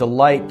 Absolute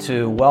delight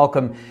to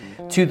welcome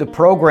to the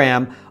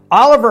program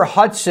Oliver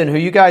Hudson, who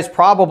you guys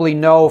probably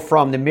know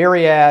from the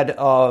myriad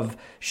of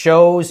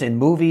shows and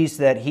movies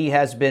that he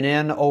has been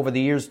in over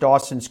the years.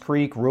 Dawson's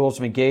Creek, Rules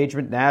of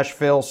Engagement,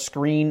 Nashville,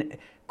 Scream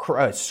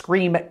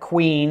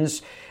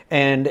Queens,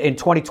 and in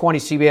 2020,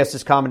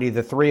 CBS's comedy,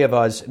 The Three of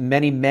Us,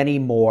 many, many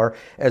more,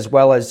 as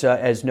well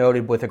as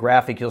noted with a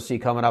graphic you'll see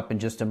coming up in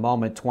just a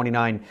moment,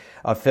 29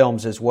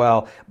 films as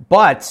well.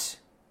 But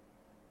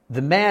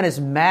the man is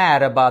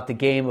mad about the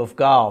game of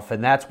golf,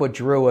 and that's what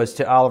drew us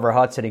to Oliver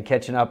Hudson and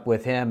catching up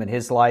with him and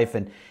his life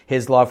and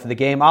his love for the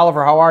game.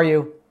 Oliver, how are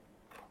you?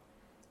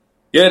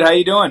 Good. How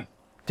you doing?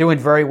 Doing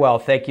very well.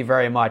 Thank you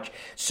very much.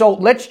 So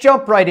let's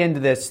jump right into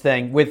this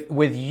thing.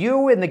 With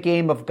you in the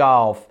game of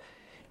golf,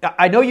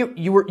 I know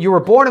you were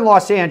born in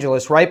Los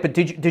Angeles, right? But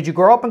did you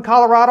grow up in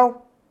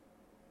Colorado?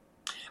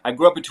 I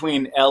grew up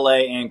between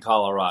L.A. and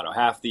Colorado,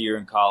 half the year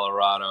in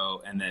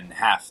Colorado and then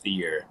half the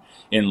year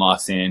in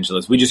Los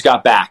Angeles. We just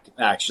got back,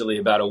 actually,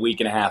 about a week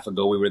and a half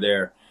ago. We were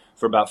there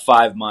for about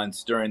 5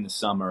 months during the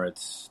summer.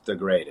 It's the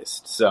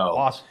greatest. So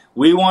awesome.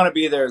 We want to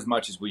be there as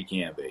much as we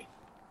can be.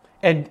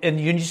 And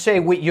you say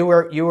you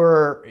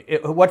were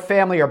what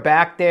family are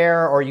back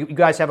there, or you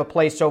guys have a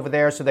place over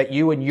there so that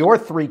you and your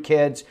 3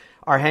 kids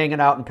are hanging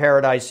out in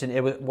paradise,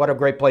 and what a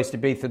great place to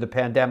be through the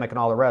pandemic and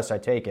all the rest, I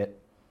take it.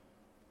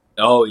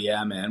 Oh,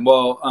 yeah, man.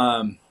 Well,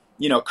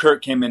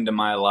 Kurt came into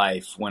my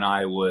life when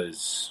I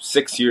was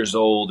 6 years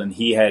old, and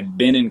he had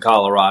been in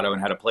Colorado and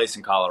had a place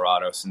in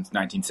Colorado since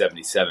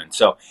 1977.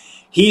 So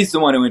he's the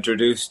one who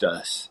introduced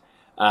us,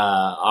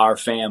 our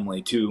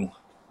family, to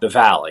the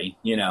Valley,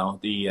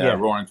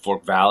 Roaring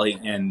Fork Valley,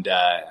 and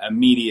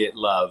immediate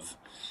love.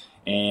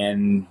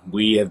 And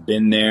we have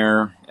been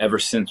there ever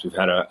since. We've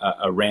had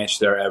a ranch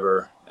there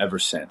ever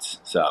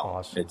since. So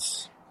awesome.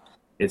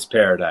 It's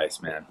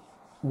paradise, man.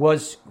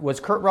 Was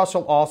Kurt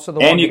Russell also the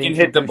one? And you can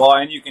hit the ball.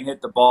 And you can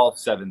hit the ball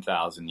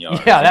 7,000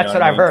 yards. Yeah, that's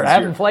what I've heard. I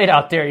haven't played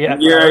out there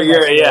yet.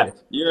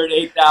 You're at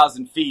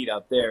 8,000 feet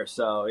up there,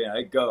 so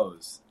it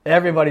goes.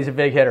 Everybody's a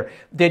big hitter.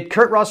 Did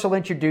Kurt Russell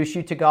introduce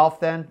you to golf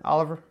then,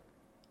 Oliver?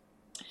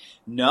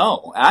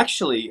 No,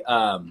 actually.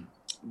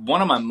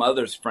 One of my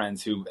mother's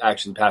friends who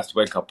actually passed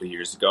away a couple of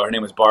years ago, her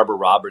name was Barbara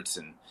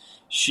Robertson.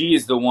 She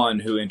is the one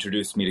who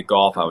introduced me to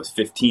golf. I was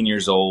 15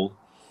 years old.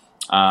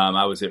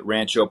 I was at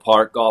Rancho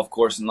Park Golf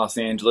Course in Los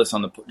Angeles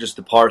on just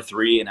the par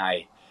 3, and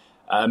I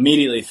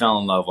immediately fell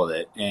in love with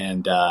it.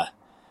 And,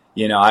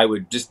 I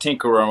would just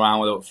tinker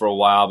around with it for a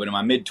while, but in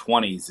my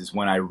mid-20s is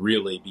when I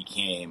really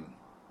became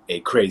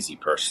a crazy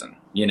person,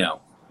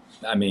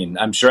 I mean,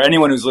 I'm sure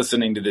anyone who's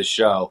listening to this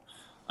show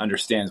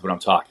understands what I'm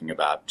talking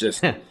about.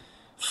 Just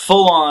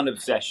full-on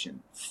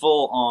obsession,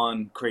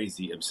 full-on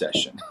crazy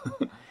obsession.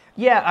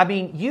 Yeah, I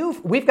mean,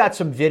 we've got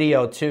some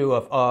video, too,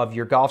 of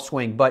your golf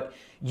swing, but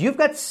you've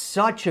got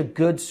such a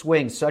good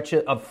swing, such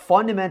a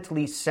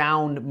fundamentally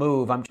sound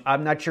move.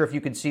 I'm not sure if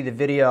you can see the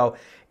video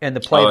and the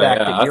playback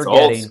that you're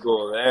getting. Old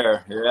school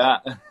there, yeah.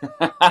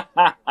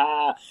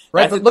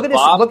 Right, That's but look at this.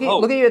 Look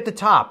Oh. at you at the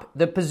top.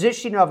 The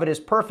position of it is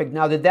perfect.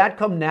 Now, did that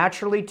come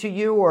naturally to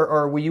you,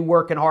 or were you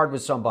working hard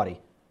with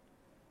somebody?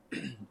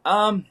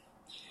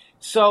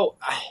 So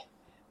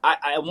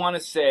I want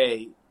to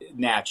say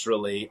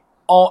naturally,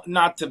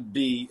 not to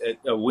be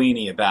a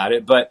weenie about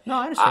it, but no,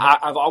 I understand.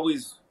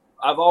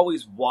 I've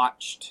always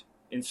watched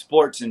in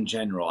sports in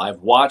general.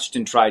 I've watched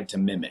and tried to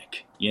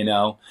mimic.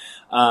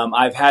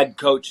 I've had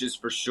coaches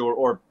for sure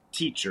or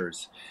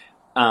teachers,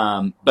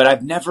 but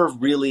I've never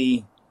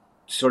really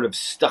sort of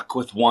stuck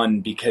with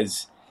one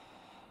because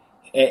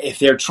if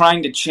they're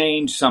trying to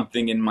change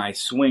something in my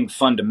swing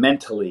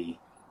fundamentally,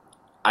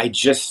 I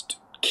just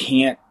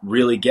can't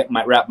really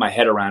wrap my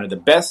head around it. The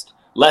best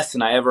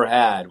lesson I ever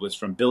had was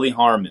from Billy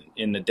Harmon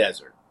in the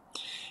desert.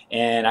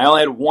 And I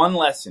only had one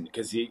lesson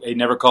because he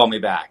never called me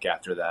back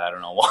after that. I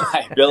don't know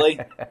why. Billy,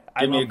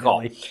 give me a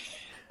call.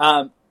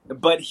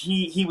 But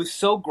he was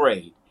so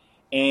great.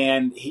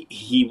 And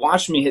he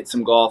watched me hit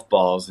some golf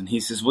balls. And he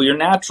says, well, your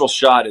natural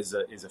shot is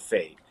a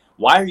fade.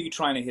 Why are you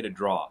trying to hit a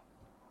draw?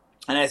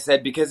 And I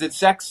said, because it's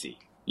sexy.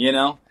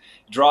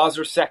 Draws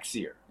are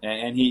sexier.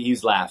 And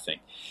he's laughing.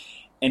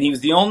 And he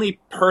was the only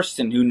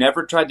person who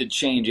never tried to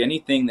change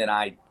anything that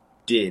I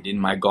did in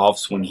my golf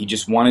swing. He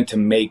just wanted to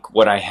make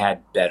what I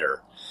had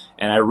better.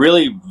 And I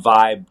really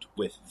vibed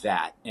with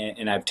that.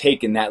 And I've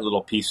taken that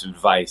little piece of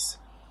advice,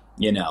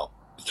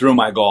 through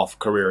my golf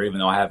career, even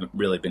though I haven't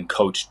really been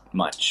coached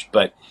much.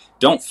 But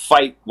don't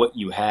fight what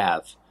you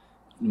have.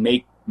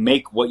 Make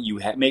what you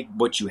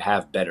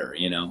have better,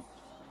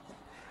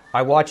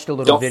 I watched a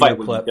little don't video fight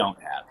clip. What you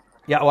don't have.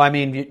 Yeah, well, I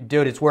mean,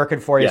 dude, it's working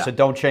for you, Yeah. so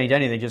don't change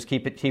anything. Just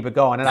keep it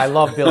going. And I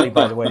love Billy,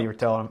 by the way. You were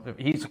telling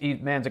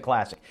him man's a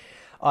classic.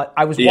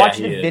 I was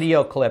watching a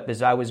video clip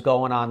as I was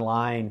going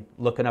online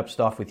looking up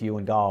stuff with you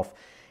in golf,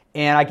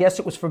 and I guess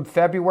it was from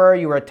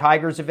February. You were at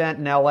Tiger's event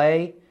in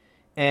L.A.,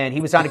 and he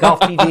was on Golf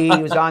TV.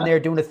 He was on there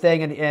doing a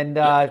thing, and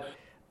I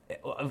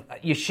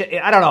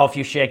don't know if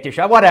you shaked your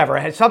shot,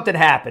 whatever. Something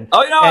happened.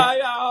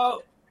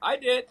 Oh, I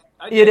did.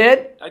 You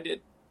did? I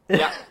did.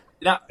 Yeah.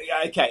 Now,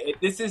 okay,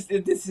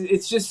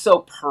 it's just so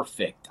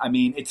perfect. I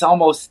mean, it's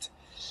almost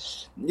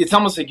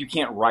like you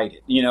can't write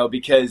it,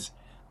 because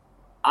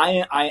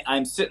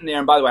I'm sitting there,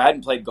 and by the way, I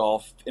hadn't played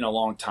golf in a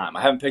long time.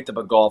 I haven't picked up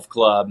a golf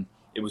club.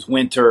 It was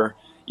winter.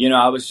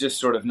 I was just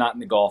sort of not in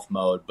the golf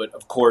mode. But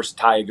of course,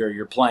 Tiger,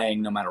 you're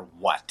playing no matter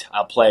what.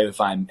 I'll play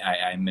if I'm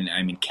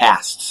in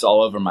casts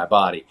all over my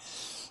body,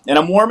 and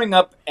I'm warming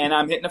up, and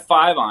I'm hitting a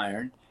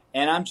 5-iron,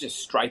 and I'm just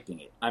striping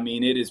it. I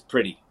mean, it is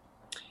pretty.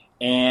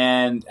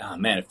 And, oh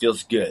man, it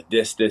feels good,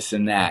 this,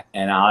 and that.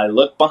 And I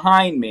look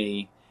behind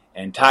me,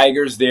 and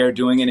Tiger's there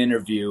doing an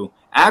interview,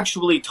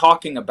 actually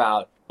talking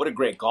about what a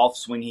great golf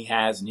swing he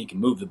has, and he can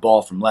move the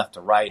ball from left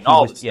to right and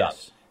all this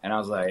stuff. And I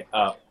was like,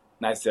 oh.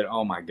 And I said,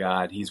 oh, my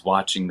God, he's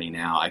watching me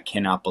now. I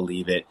cannot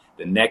believe it.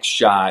 The next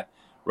shot,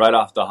 right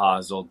off the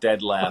hosel,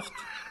 dead left.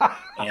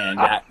 And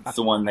that's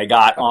the one they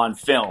got on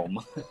film.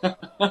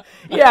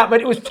 Yeah,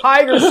 but it was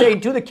Tiger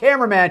saying to the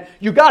cameraman,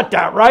 you got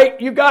that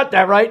right? You got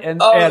that right?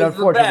 And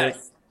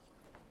unfortunately.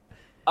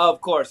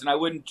 Of course, and I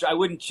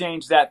wouldn't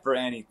change that for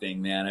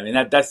anything, man. I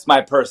mean, that's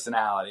my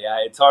personality.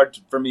 It's hard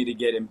for me to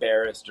get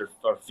embarrassed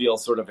or feel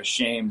sort of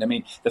ashamed. I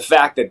mean, the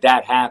fact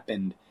that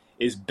happened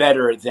is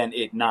better than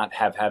it not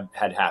had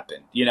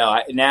happened.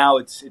 Now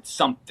it's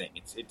something.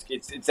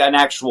 It's an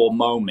actual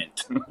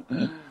moment.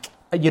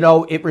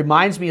 It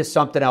reminds me of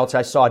something else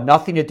I saw.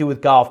 Nothing to do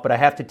with golf, but I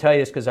have to tell you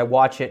this because I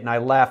watch it and I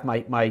laugh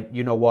my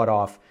you-know-what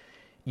off.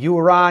 You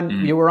were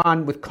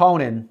on with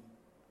Conan,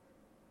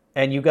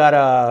 and you got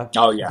a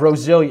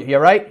Brazilian. You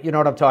right? You know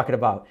what I'm talking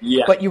about.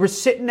 Yeah. But you were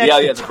sitting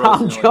next to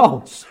Tom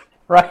Jones,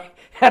 right?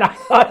 And I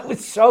thought it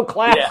was so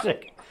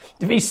classic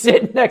to be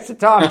sitting next to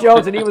Tom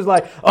Jones, and he was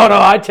like, "Oh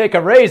no, I take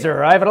a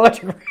razor. I have an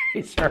electric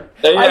razor."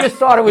 Yeah. I just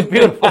thought it was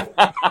beautiful.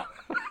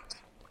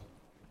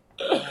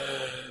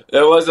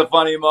 It was a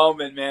funny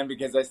moment, man,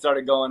 because I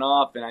started going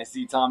off and I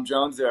see Tom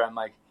Jones there. I'm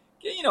like,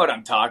 yeah, you know what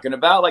I'm talking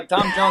about. Like,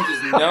 Tom Jones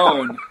is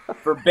known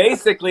for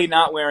basically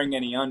not wearing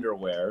any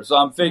underwear. So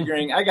I'm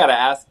figuring I got to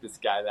ask this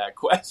guy that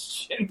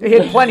question. He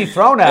had plenty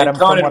thrown at him,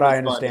 from what I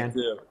understand.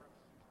 Too.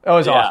 It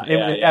was awesome. It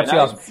was absolutely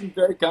awesome. He seemed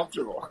very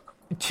comfortable.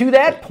 To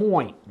that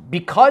point,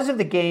 because of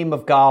the game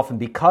of golf and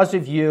because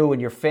of you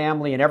and your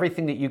family and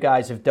everything that you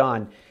guys have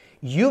done,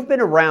 you've been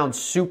around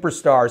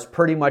superstars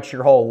pretty much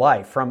your whole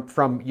life,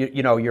 from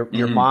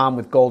your mom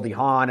with Goldie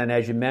Hawn, and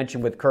as you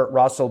mentioned with Kurt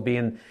Russell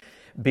being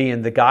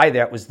the guy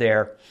that was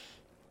there.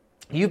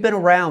 You've been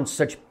around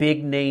such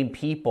big name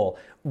people.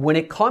 When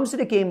it comes to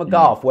the game of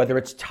golf, whether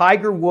it's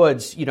Tiger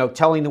Woods,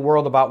 telling the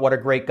world about what a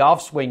great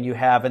golf swing you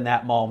have in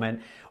that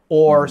moment,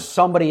 or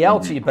somebody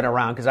else you've been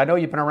around, because I know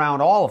you've been around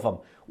all of them.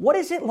 What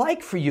is it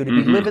like for you to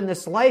be living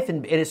this life,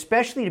 and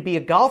especially to be a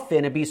golf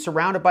fan and be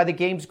surrounded by the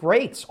game's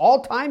greats,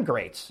 all-time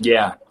greats?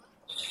 Yeah.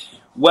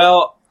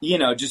 Well,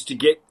 just to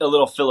get a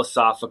little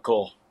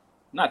philosophical,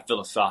 not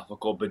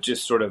philosophical, but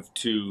just sort of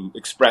to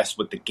express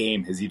what the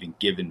game has even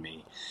given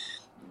me,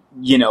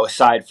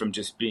 aside from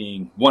just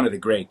being one of the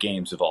great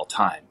games of all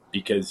time,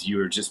 because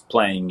you're just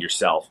playing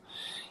yourself.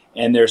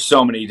 and there's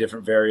so many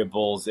different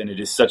variables, and it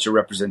is such a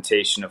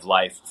representation of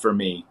life for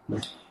me.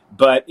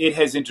 But it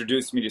has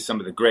introduced me to some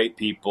of the great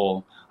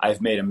people.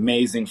 I've made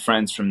amazing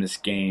friends from this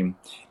game,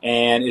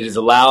 and it has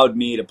allowed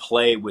me to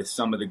play with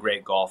some of the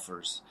great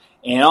golfers,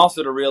 and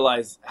also to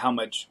realize how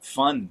much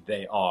fun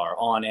they are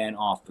on and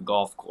off the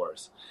golf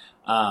course.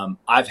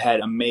 I've had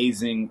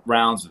amazing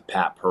rounds with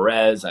Pat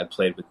Perez. I've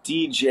played with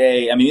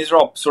DJ. I mean, these are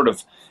all sort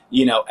of,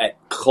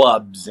 at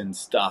clubs and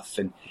stuff,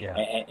 and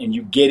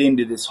you get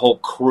into this whole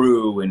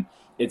crew, and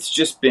it's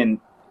just been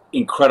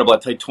incredible. I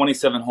played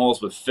 27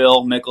 holes with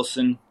Phil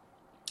Mickelson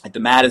at the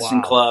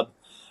Madison Club.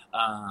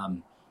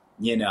 I've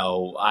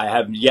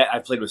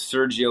played with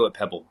Sergio at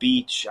Pebble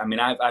Beach. I mean,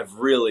 I've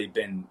really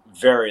been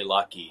very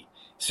lucky.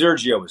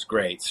 Sergio was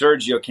great.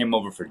 Sergio came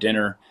over for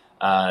dinner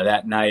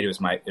that night. It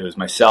was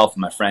myself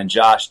and my friend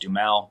Josh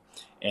Dumel,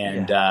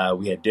 and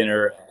we had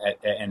dinner,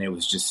 and it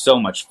was just so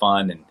much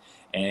fun.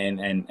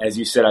 And as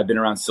you said, I've been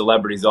around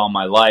celebrities all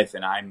my life,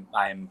 and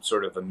I'm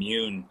sort of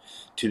immune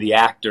to the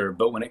actor.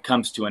 But when it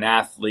comes to an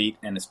athlete,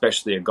 and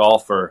especially a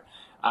golfer,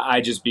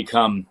 I just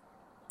become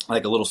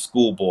like a little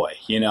schoolboy.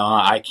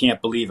 I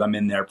can't believe I'm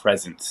in their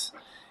presence,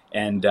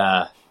 and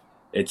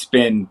it's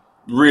been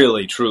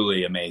really,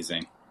 truly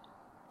amazing.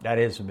 That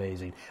is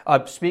amazing.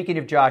 Speaking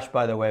of Josh,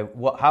 by the way,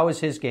 how is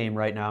his game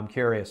right now? I'm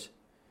curious.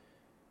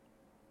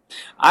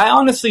 I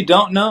honestly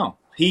don't know.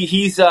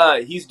 He's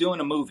doing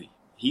a movie.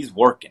 He's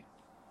working.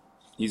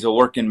 He's a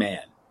working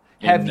man.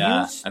 Have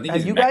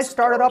you guys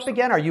started up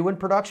again? Are you in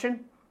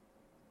production?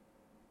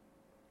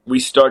 We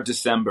start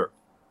December.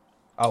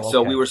 Oh, okay.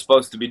 So we were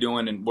supposed to be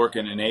doing and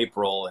working in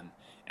April, and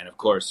of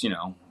course,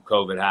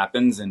 COVID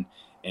happens, and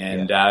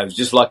I was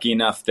just lucky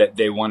enough that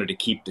they wanted to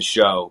keep the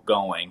show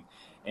going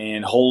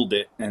and hold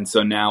it, and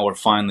so now we're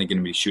finally going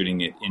to be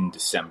shooting it in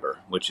December,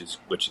 which is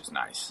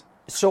nice.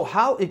 So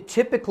how it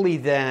typically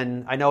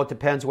then, I know it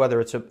depends whether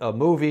it's a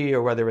movie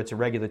or whether it's a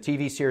regular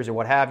TV series or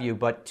what have you,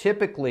 but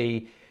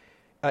typically,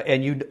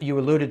 and you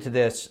alluded to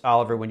this,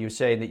 Oliver, when you were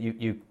saying that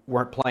you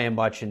weren't playing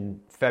much in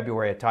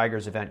February at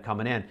Tiger's event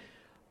coming in.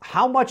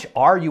 How much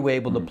are you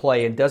able to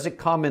play, and does it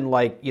come in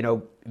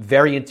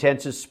very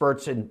intensive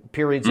spurts and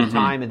periods of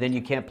time, and then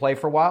you can't play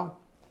for a while?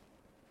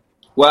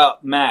 Well,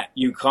 Matt,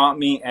 you caught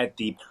me at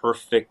the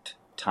perfect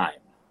time,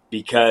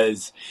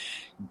 because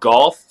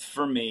golf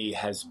for me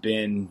has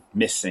been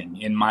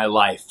missing in my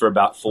life for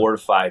about 4 to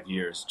 5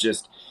 years.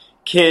 Just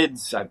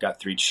kids, I've got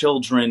 3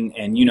 children,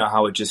 and you know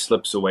how it just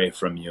slips away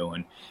from you.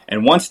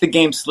 And once the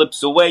game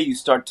slips away, you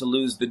start to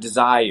lose the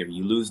desire,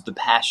 you lose the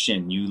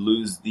passion, you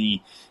lose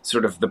the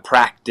sort of the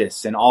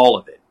practice and all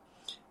of it.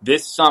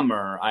 This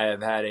summer, I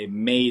have had a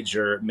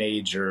major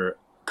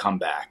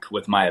comeback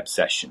with my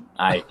obsession.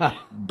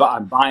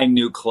 I'm buying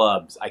new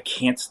clubs. I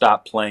can't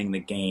stop playing the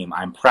game.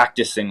 I'm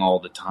practicing all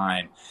the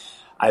time.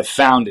 I've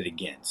found it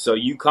again. So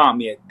you caught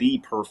me at the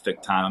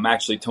perfect time.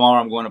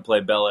 Tomorrow I'm going to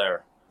play Bel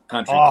Air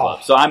Country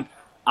Club. So I'm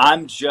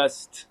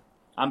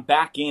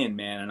back in,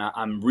 man, and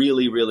I'm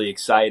really, really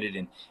excited.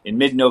 And in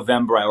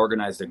mid-November, I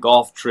organized a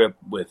golf trip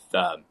with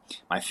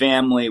my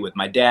family, with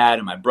my dad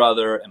and my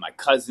brother and my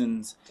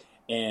cousins,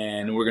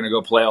 and we're going to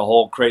go play a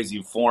whole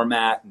crazy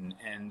format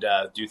and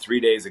do 3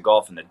 days of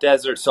golf in the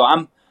desert. So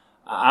I'm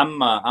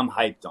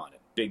hyped on it.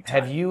 Big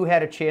time. Have you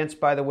had a chance,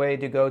 by the way,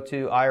 to go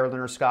to Ireland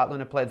or Scotland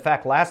and play? In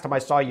fact, last time I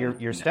saw your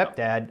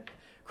stepdad,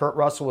 Kurt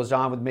Russell, was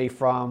on with me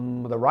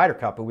from the Ryder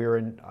Cup, and we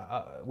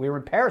were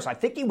in Paris. I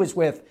think he was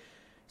with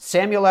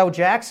Samuel L.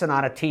 Jackson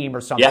on a team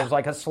or something. Yeah. It was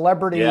like a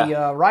celebrity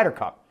Ryder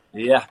Cup.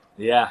 Yeah.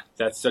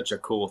 That's such a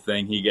cool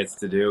thing he gets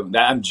to do.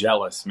 I'm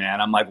jealous,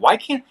 man. I'm like, why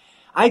can't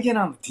I get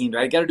on the team?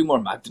 I got to do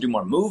more. I have to do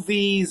more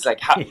movies.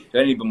 Like, how do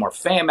I need to be more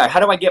famous? How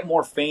do I get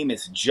more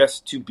famous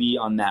just to be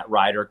on that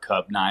Ryder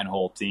Cup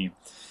 9-hole team?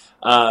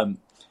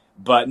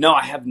 But no,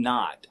 I have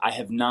not. I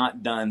have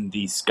not done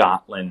the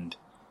Scotland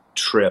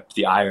trip,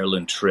 the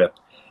Ireland trip.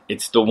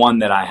 It's the one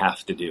that I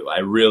have to do. I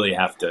really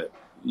have to,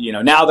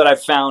 now that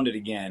I've found it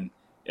again,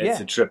 it's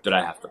a trip that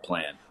I have to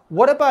plan.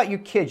 What about your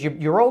kids?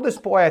 Your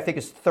oldest boy, I think,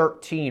 is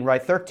 13,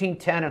 right? 13,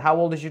 10, and how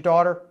old is your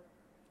daughter?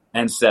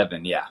 And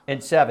 7, yeah.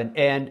 And 7.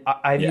 And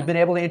have you been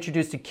able to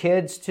introduce the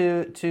kids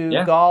to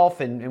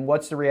golf, and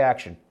what's the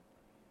reaction?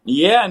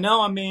 Yeah,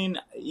 no, I mean,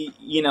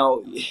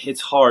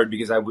 it's hard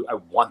because I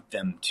want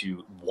them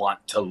to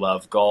want to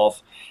love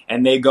golf,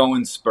 and they go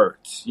in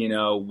spurts.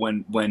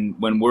 When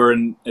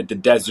we're at the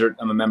desert,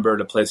 I'm a member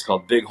at a place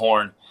called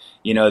Bighorn.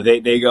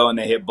 They go and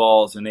they hit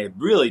balls, and they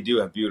really do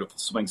have beautiful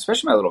swings,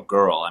 especially my little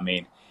girl. I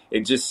mean,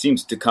 it just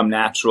seems to come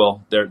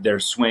natural. Their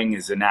swing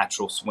is a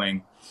natural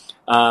swing.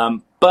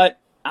 But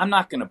I'm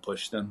not going to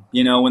push them.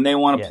 When they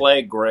want to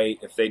play, great.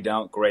 If they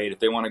don't, great. If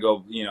they want to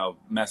go,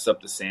 mess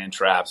up the sand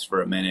traps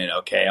for a minute,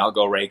 okay, I'll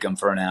go rake them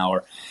for an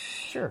hour.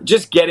 Sure.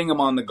 Just getting them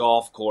on the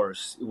golf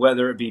course,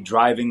 whether it be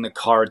driving the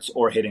carts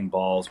or hitting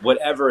balls,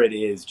 whatever it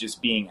is,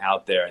 just being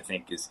out there, I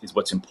think, is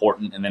what's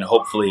important. And then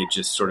hopefully it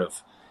just sort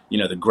of,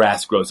 the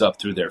grass grows up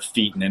through their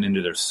feet and then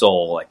into their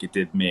soul like it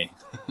did me.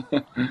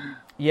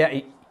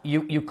 Yeah,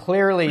 you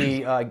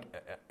clearly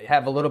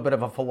have a little bit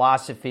of a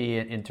philosophy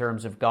in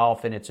terms of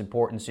golf and its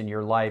importance in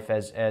your life,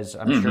 as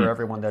I'm sure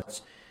everyone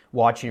that's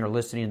watching or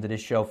listening to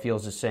this show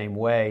feels the same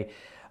way.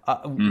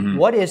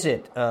 What is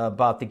it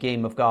about the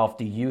game of golf,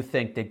 do you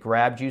think, that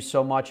grabbed you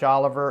so much,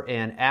 Oliver?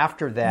 And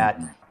after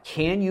that,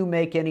 can you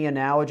make any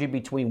analogy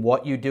between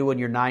what you do in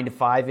your 9 to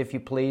 5, if you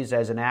please,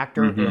 as an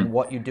actor, and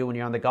what you do when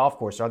you're on the golf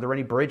course? Are there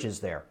any bridges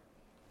there?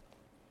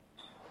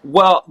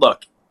 Well,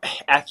 look,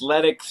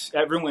 athletics,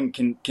 everyone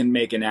can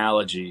make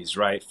analogies,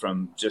 right,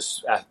 from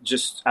just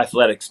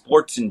athletic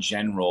sports in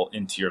general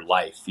into your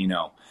life, you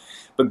know.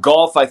 But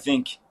golf, I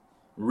think,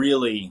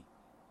 really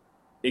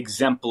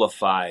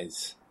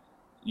exemplifies,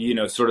 you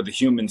know, sort of the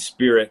human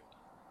spirit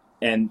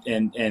and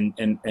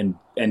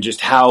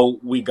just how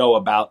we go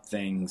about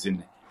things,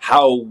 and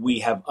how we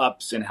have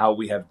ups and how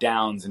we have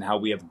downs, and how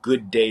we have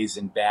good days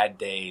and bad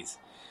days.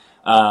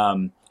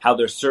 How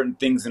there's certain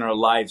things in our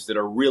lives that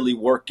are really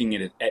working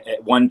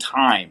at one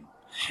time,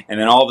 and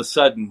then all of a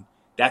sudden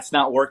that's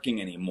not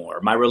working anymore.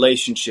 My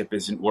relationship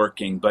isn't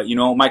working, but you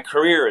know, my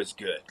career is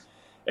good.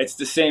 It's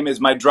the same as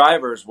my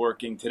driver's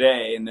working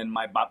today, and then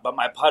my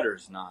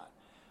putter's not.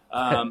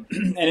 And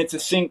it's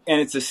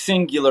a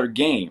singular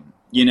game.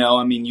 You know,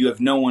 I mean, you have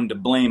no one to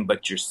blame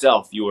but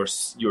yourself.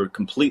 You're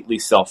completely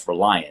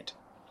self-reliant.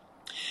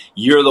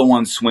 You're the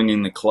one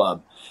swinging the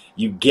club.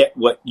 You get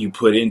what you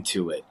put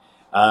into it.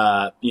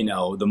 You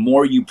know, the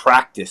more you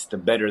practice, the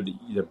better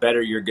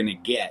you're going to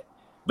get.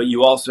 But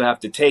you also have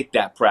to take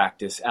that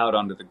practice out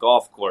onto the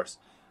golf course.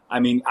 I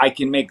mean, I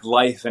can make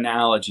life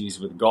analogies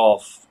with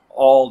golf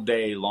all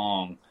day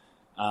long,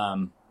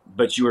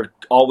 but you are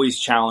always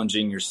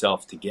challenging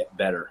yourself to get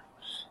better.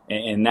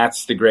 And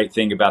that's the great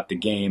thing about the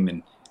game.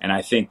 And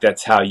I think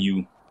that's how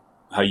you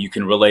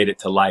can relate it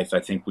to life. I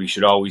think we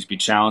should always be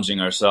challenging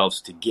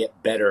ourselves to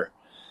get better.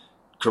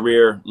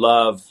 Career,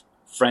 love,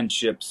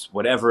 friendships,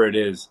 whatever it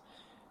is.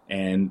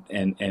 And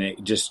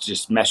it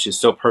just meshes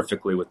so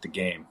perfectly with the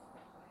game.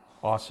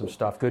 Awesome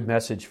stuff. Good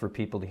message for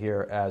people to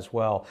hear as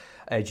well.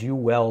 As you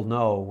well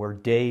know, we're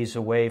days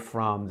away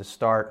from the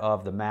start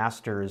of the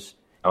Masters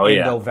in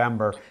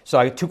November. So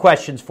I have 2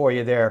 questions for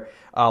you there,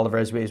 Oliver,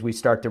 as we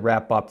start to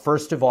wrap up.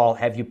 First of all,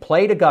 have you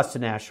played Augusta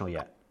National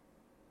yet?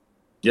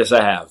 Yes,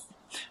 I have.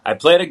 I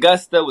played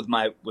Augusta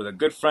with a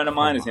good friend of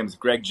mine. His name is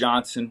Greg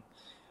Johnson.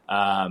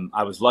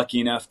 I was lucky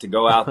enough to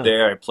go out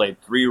there. I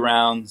played 3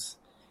 rounds.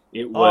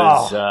 It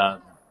was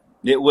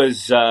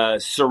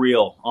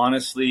surreal.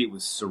 Honestly, it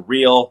was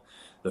surreal.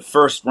 The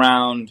first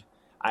round,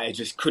 I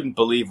just couldn't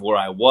believe where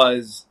I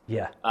was.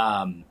 Yeah.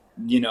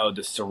 You know,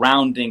 the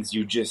surroundings.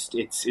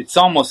 It's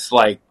almost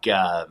like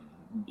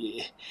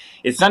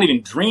it's not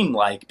even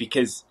dreamlike,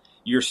 because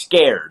you're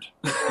scared.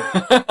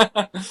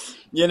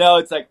 You know,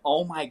 it's like,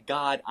 oh my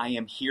God, I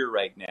am here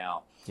right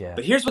now. Yeah.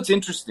 But here's what's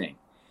interesting: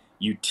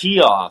 you tee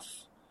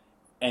off.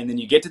 And then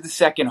you get to the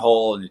second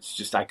hole, and it's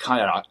just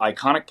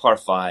iconic par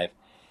 5.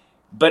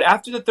 But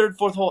after the third,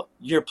 fourth hole,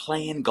 you're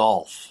playing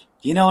golf.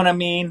 You know what I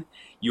mean?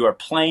 You are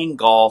playing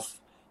golf.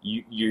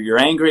 You're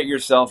angry at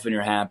yourself, and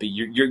you're happy.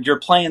 You're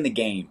playing the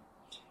game,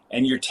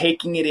 and you're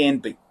taking it in,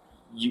 but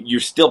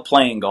you're still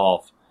playing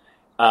golf.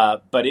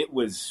 But it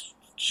was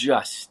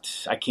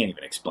just, I can't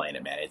even explain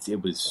it, man.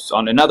 It was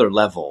on another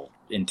level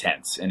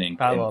intense and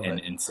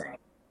insane.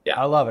 Yeah.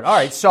 I love it. All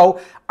right,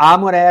 so I'm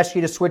going to ask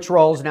you to switch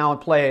roles now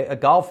and play a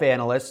golf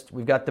analyst.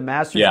 We've got the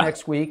Masters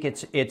next week.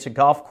 It's a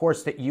golf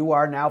course that you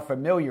are now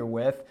familiar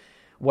with.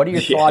 What are your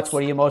thoughts?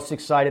 What are you most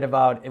excited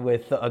about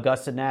with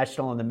Augusta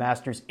National and the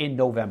Masters in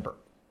November?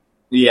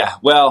 Yeah,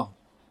 well,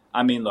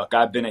 I mean, look,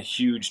 I've been a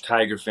huge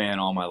Tiger fan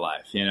all my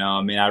life. You know,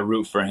 I mean, I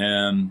root for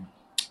him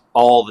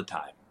all the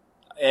time.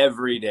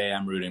 Every day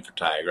I'm rooting for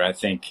Tiger. I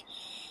think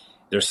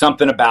there's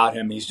something about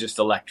him. He's just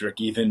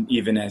electric,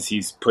 even as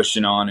he's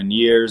pushing on in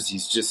years.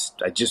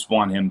 I just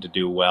want him to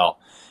do well.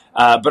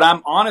 But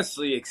I'm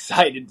honestly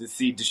excited to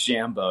see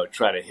DeChambeau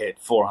try to hit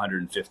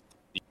 450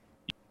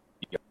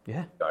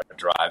 yard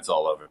drives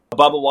all over.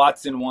 Bubba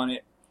Watson won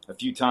it a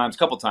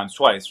couple times,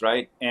 twice,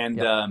 right?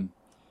 And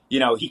you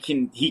know, he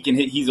can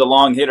hit. He's a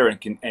long hitter and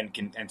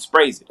can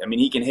sprays it. I mean,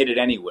 he can hit it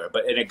anywhere.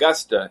 But in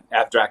Augusta,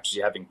 after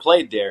actually having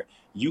played there,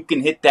 you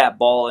can hit that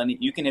ball, and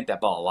you can hit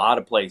that ball a lot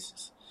of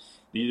places.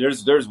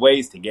 There's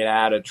ways to get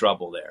out of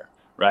trouble there,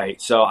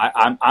 right? So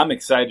I'm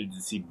excited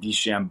to see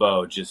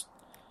DeChambeau just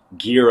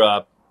gear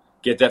up,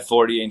 get that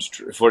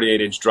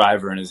 48-inch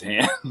driver in his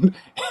hand.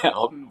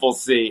 We'll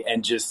see,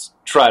 and just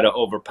try to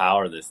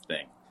overpower this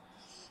thing.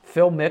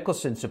 Phil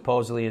Mickelson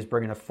supposedly is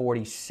bringing a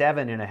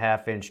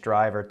 47.5-inch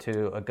driver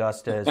to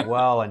Augusta as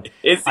well, and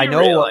is he I know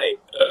really?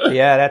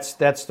 Yeah,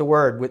 that's the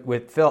word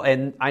with Phil.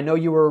 And I know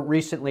you were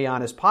recently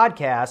on his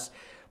podcast,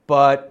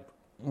 but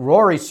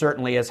Rory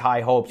certainly has high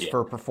hopes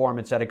for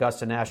performance at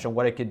Augusta National,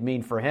 what it could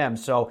mean for him.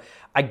 So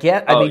you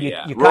kind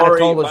of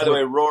told us. By the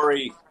way,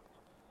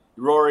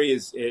 Rory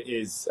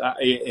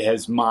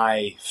has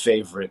my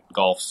favorite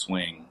golf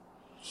swing,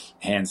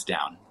 hands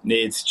down.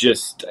 It's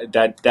just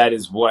that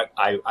is what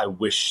I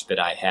wish that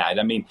I had.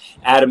 I mean,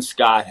 Adam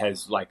Scott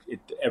has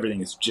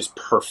everything is just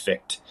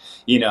perfect.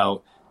 You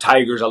know,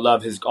 Tiger's,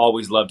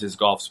 always loved his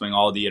golf swing,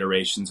 all the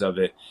iterations of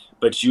it.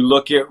 But you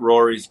look at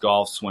Rory's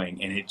golf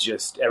swing, and it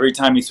just, every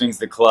time he swings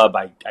the club,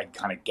 I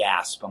kind of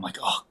gasp. I'm like,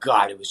 oh,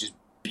 God, it was just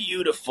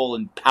beautiful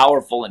and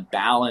powerful and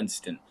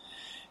balanced. And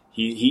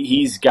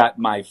he's got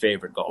my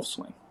favorite golf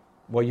swing.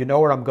 Well, you know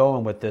where I'm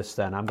going with this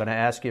then. I'm going to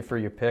ask you for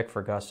your pick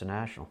for Augusta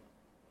National.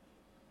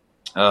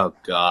 Oh,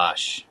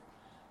 gosh.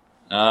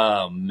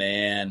 Oh,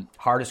 man.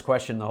 Hardest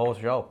question the whole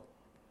show.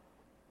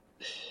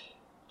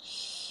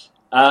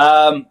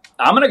 I'm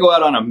gonna go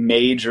out on a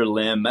major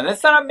limb, and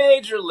it's not a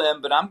major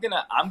limb, but I'm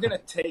gonna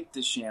take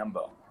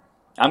DeChambeau.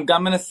 I'm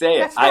gonna say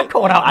That's not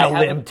going out on a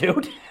limb,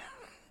 dude.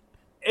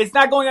 It's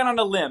not going out on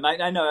a limb.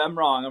 I know I'm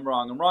wrong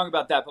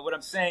about that. But what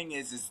I'm saying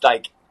is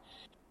like,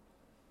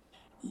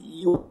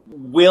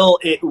 will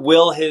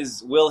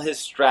his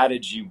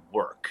strategy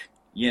work?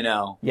 You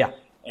know? Yeah.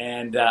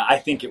 And I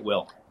think it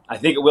will. I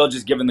think it will,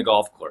 just given the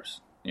golf course.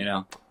 You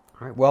know.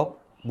 All right. Well,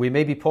 we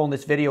may be pulling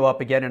this video up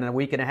again in a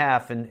week and a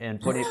half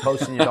and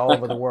posting it all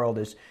over the world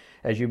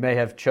as you may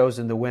have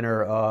chosen the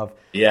winner of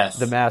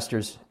the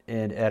Masters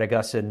at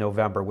Augusta in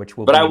November, which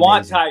will. But I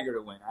want Tiger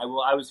to win.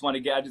 I just want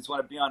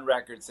to be on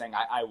record saying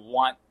I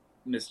want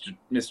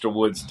Mr.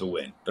 Woods to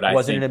win. But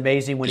wasn't it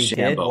amazing when he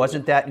did?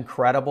 Wasn't that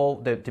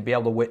incredible to be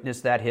able to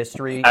witness that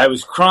history? I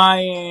was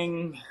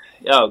crying.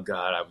 Oh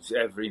God, I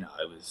literally,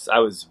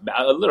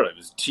 it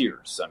was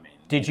tears. I mean,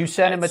 did you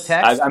send him a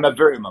text? I'm a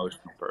very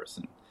emotional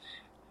person.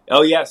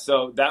 Oh, yeah,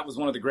 so that was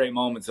one of the great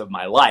moments of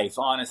my life,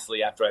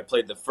 honestly, after I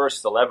played the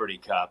first Celebrity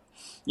Cup.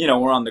 You know,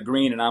 we're on the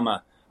green, and I'm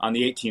on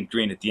the 18th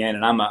green at the end,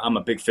 and I'm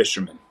a big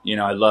fisherman. You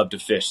know, I love to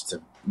fish.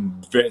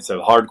 It's a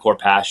hardcore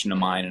passion of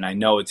mine, and I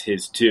know it's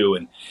his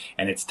too,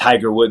 and it's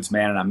Tiger Woods,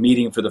 man, and I'm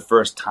meeting him for the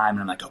first time,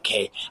 and I'm like,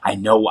 okay, I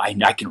know I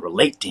can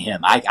relate to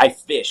him. I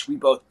fish. We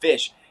both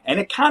fish, and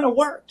it kind of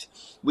worked.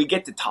 We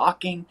get to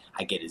talking.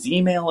 I get his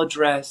email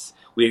address.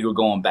 We were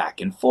going back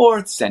and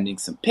forth, sending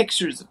some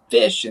pictures of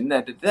fish and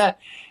that.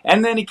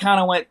 And then he kind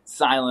of went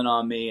silent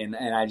on me, and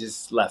I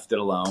just left it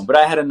alone. But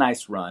I had a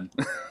nice run.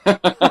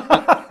 Beautiful.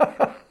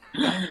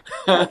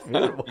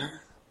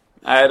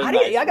 I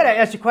got to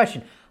ask you a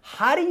question.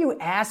 How do you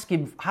ask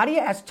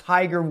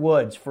Tiger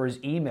Woods for his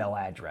email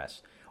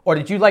address? Or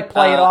did you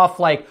play it off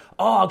like,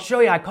 oh, I'll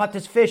show you, I caught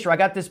this fish, or I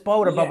got this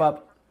boat, or blah, blah.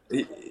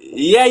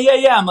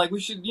 Yeah. I'm like, we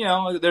should,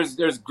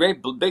 there's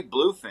great big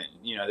bluefin,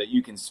 that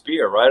you can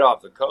spear right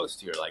off the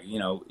coast here. Like,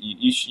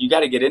 you got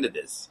to get into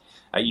this,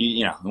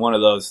 one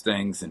of those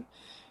things. And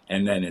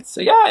then it's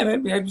like, yeah,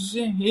 maybe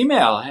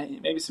email,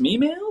 maybe some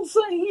emails.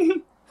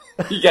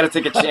 You got to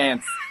take a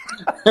chance.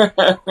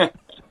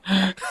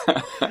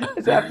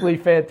 It's absolutely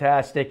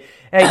fantastic.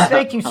 Hey,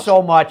 thank you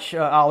so much,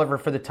 Oliver,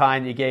 for the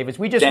time you gave us.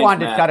 We just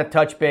wanted to kind of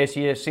touch base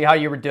with you, see how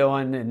you were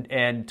doing,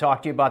 and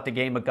talk to you about the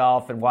game of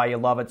golf and why you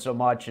love it so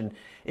much. And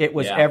it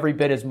was every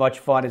bit as much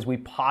fun as we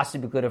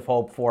possibly could have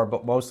hoped for,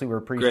 but mostly we're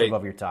appreciative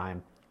of your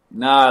time.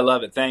 No, I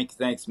love it.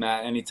 Thanks,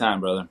 Matt. Anytime,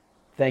 brother.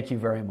 Thank you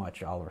very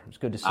much, Oliver. It's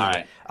good to see All you.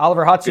 Right.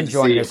 Oliver Hudson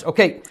joining us.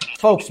 Okay,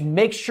 folks,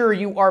 make sure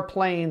you are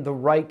playing the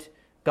right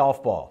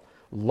golf ball.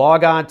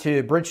 Log on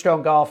to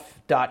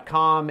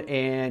bridgestonegolf.com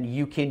and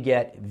you can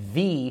get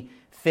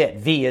V-Fit,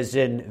 V as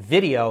in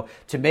video,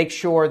 to make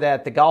sure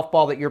that the golf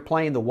ball that you're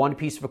playing, the one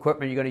piece of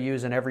equipment you're going to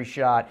use in every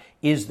shot,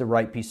 is the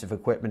right piece of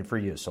equipment for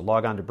you. So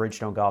log on to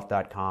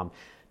bridgestonegolf.com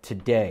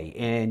today.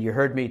 And you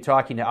heard me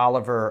talking to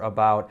Oliver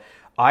about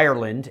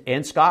Ireland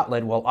and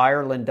Scotland. Well,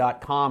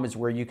 Ireland.com is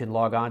where you can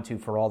log on to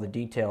for all the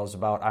details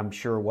about, I'm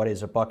sure, what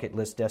is a bucket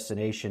list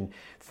destination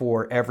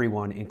for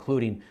everyone,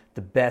 including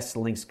the best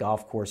links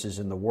golf courses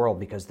in the world,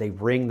 because they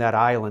ring that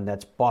island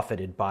that's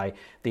buffeted by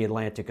the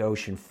Atlantic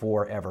Ocean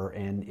forever,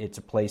 and it's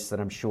a place that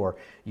I'm sure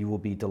you will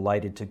be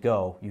delighted to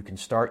go. You can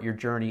start your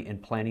journey in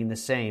planning the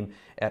same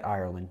at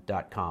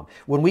Ireland.com.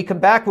 When we come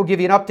back, we'll give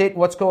you an update on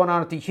what's going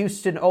on at the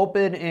Houston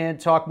Open and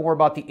talk more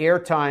about the air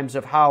times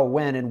of how,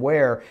 when, and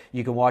where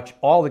you can watch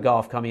all the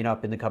golf coming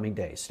up in the coming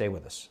days. Stay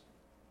with us.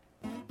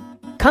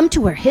 Come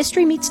to where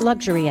history meets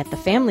luxury at the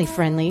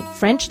family-friendly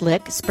French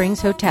Lick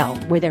Springs Hotel,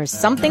 where there's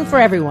something for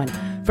everyone,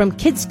 from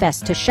Kids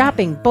Fest to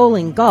shopping,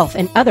 bowling, golf,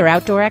 and other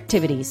outdoor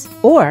activities.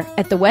 Or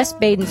at the West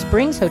Baden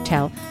Springs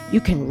Hotel,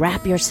 you can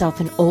wrap yourself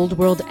in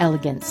old-world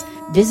elegance,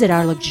 visit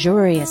our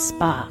luxurious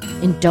spa,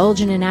 indulge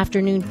in an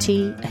afternoon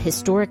tea, a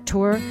historic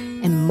tour,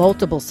 and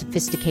multiple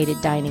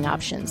sophisticated dining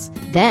options.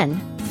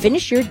 Then,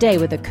 finish your day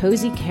with a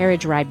cozy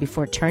carriage ride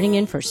before turning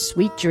in for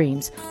sweet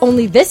dreams.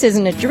 Only this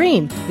isn't a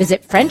dream.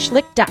 Visit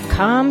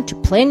FrenchLick.com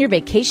to plan your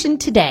vacation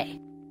today.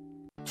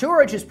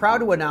 Tourage is proud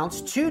to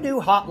announce 2 new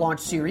Hot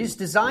Launch series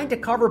designed to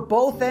cover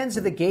both ends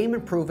of the game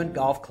improvement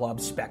golf club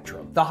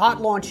spectrum. The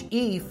Hot Launch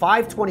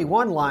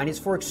E521 line is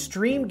for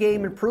extreme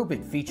game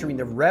improvement, featuring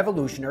the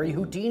revolutionary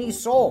Houdini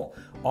Soul,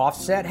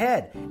 offset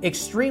head,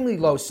 extremely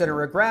low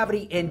center of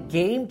gravity, and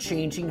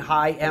game-changing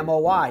high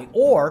MOI,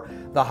 or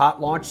the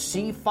Hot Launch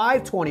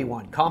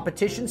C521,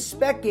 competition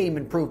spec game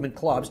improvement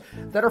clubs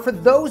that are for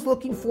those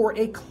looking for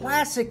a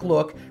classic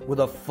look with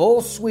a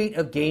full suite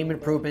of game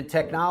improvement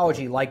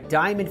technology like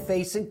diamond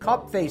face and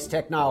cup face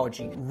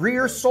technology,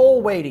 rear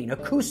sole weighting,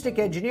 acoustic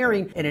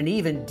engineering, and an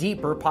even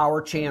deeper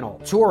power channel.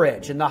 Tour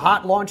Edge and the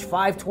Hot Launch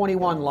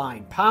 521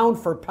 line, pound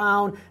for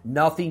pound,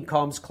 nothing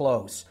comes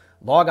close.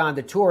 Log on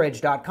to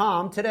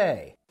touredge.com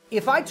today.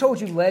 If I told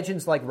you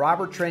legends like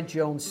Robert Trent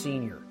Jones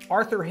Sr.,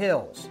 Arthur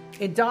Hills,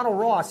 and Donald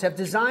Ross have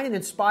designed and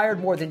inspired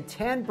more than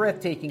 10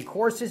 breathtaking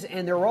courses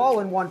and they're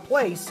all in one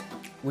place,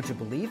 would you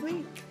believe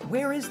me?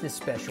 Where is this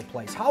special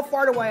place? How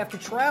far do I have to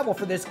travel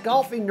for this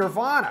golfing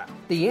nirvana?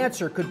 The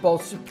answer could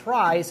both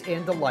surprise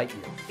and delight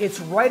you.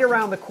 It's right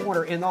around the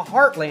corner in the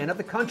heartland of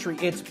the country.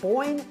 It's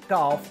Boyne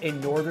Golf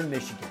in northern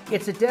Michigan.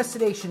 It's a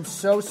destination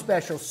so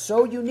special,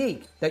 so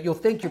unique, that you'll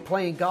think you're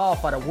playing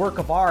golf at a work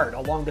of art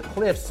along the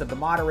cliffs of the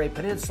Monterey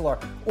Peninsula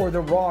or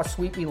the raw,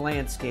 sweeping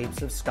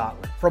landscapes of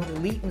Scotland. From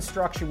elite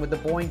instruction with the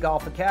Boyne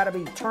Golf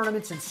Academy,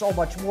 tournaments, and so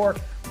much more,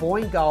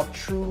 Boyne Golf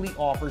truly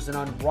offers an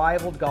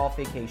unrivaled golf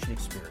vacation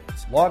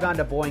experience. Log on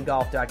to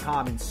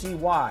BoyneGolf.com and see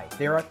why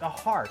they're at the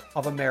heart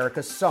of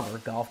America's summer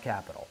golf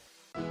capital.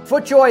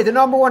 FootJoy, the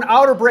 #1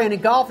 outer brand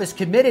in golf, is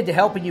committed to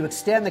helping you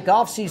extend the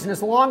golf season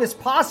as long as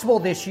possible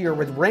this year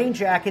with rain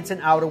jackets and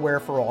outerwear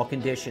for all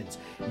conditions.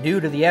 New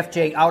to the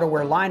FJ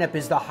outerwear lineup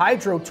is the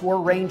Hydro Tour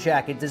rain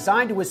jacket,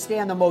 designed to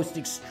withstand the most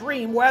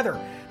extreme weather.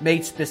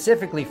 Made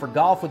specifically for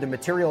golf with a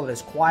material that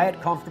is quiet,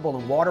 comfortable,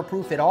 and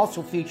waterproof, it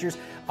also features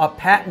a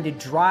patented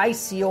dry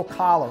seal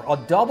collar, a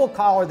double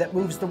collar that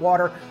moves the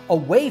water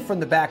away from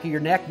the back of your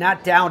neck,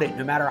 not down it,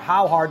 no matter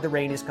how hard the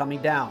rain is coming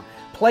down.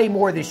 Play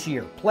more this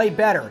year. Play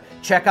better.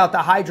 Check out the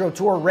Hydro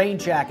Tour rain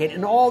jacket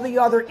and all the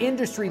other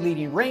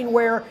industry-leading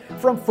rainwear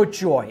from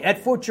FootJoy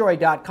at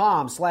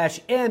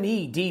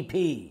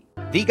footjoy.com/MEDP.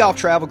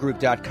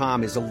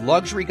 TheGolfTravelGroup.com is a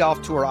luxury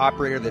golf tour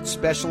operator that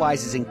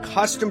specializes in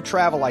custom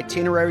travel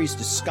itineraries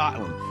to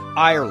Scotland,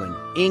 Ireland,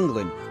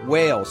 England,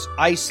 Wales,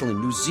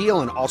 Iceland, New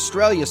Zealand,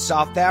 Australia,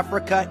 South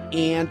Africa,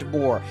 and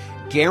more.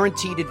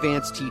 Guaranteed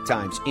advanced tee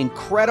times,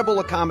 incredible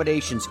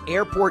accommodations,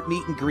 airport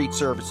meet and greet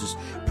services,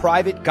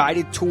 private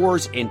guided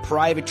tours, and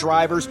private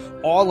drivers,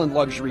 all in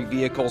luxury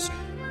vehicles.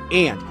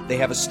 And they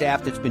have a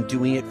staff that's been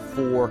doing it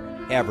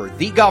forever.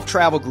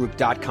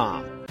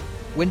 TheGolfTravelGroup.com.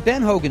 When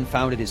Ben Hogan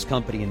founded his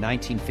company in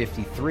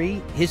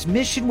 1953, his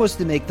mission was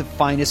to make the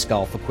finest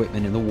golf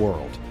equipment in the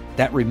world.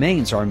 That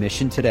remains our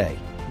mission today.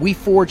 We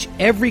forge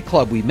every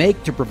club we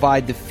make to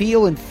provide the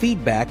feel and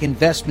feedback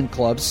investment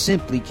clubs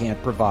simply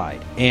can't provide.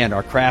 And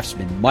our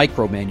craftsmen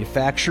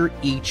micro-manufacture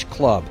each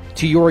club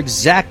to your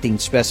exacting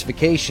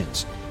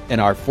specifications in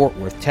our Fort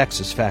Worth,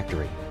 Texas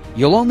factory.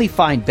 You'll only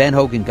find Ben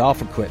Hogan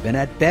Golf Equipment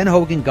at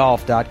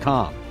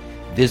benhogangolf.com.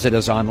 Visit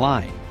us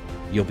online.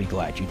 You'll be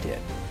glad you did.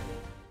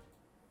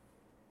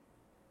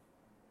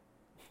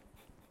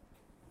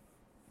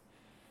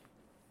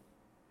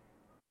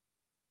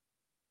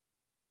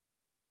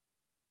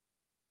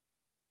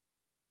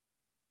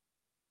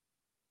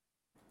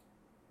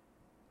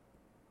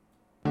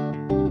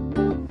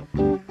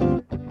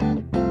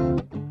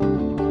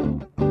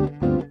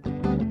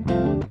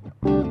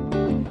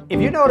 If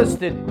you notice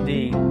that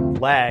the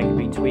lag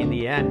between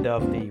the end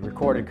of the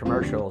recorded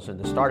commercials and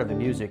the start of the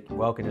music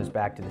welcoming us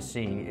back to the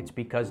scene, it's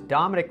because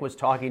Dominic was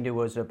talking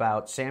to us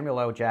about Samuel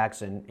L.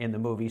 Jackson in the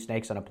movie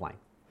Snakes on a Plane.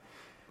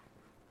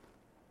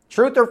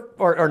 Truth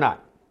or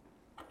not?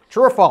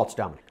 True or false,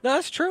 Dominic? No,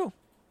 that's true.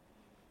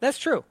 That's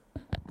true.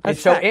 And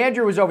so fact.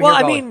 Andrew was over here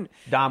going, I mean,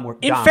 Dom,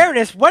 in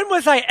fairness, when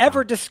was I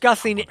ever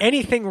discussing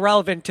anything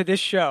relevant to this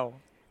show?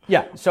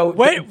 Yeah, so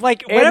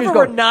whenever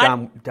we're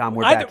not... Dom,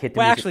 we're back. Hit the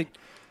music. Actually...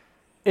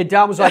 And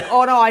Dom was like,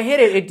 oh, no, I hit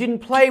it. It didn't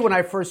play when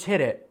I first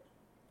hit it.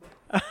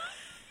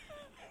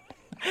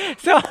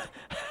 So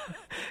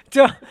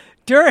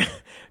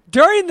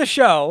during the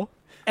show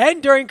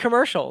and during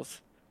commercials,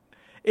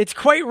 it's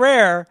quite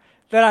rare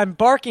that I'm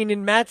barking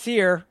in Matt's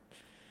ear,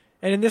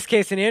 and in this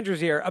case in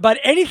Andrew's ear, about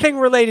anything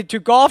related to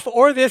golf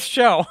or this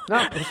show.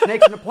 No, the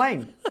Snakes on a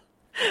Plane.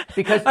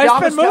 Because I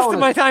spend most of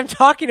my time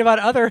talking about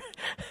other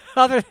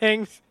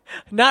things.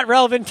 Not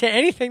relevant to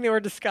anything that we're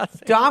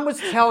discussing. Don was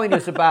telling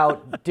us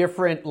about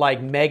different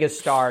mega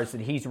stars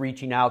that he's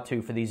reaching out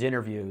to for these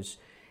interviews,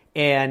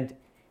 and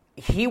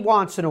he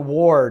wants an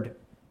award.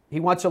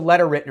 He wants a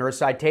letter written or a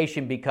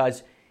citation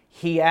because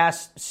he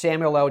asked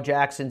Samuel L.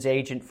 Jackson's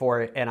agent for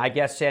it, and I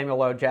guess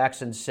Samuel L.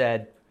 Jackson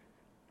said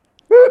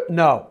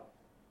no.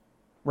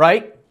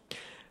 Right?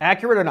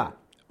 Accurate or not?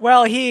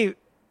 Well,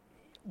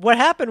 what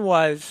happened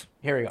was...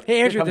 Here we go. Hey,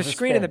 Andrew, the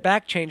screen in the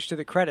back changed to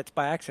the credits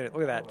by accident.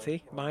 Look at that.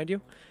 See? Behind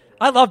you?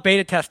 I love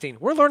beta testing.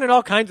 We're learning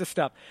all kinds of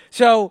stuff.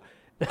 So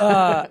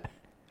I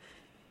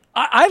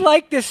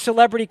like this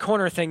celebrity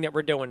corner thing that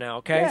we're doing now,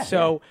 okay? Yeah,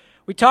 so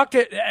we talked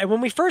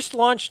when we first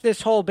launched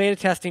this whole beta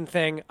testing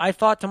thing, I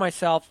thought to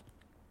myself,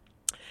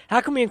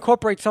 how can we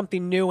incorporate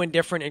something new and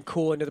different and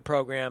cool into the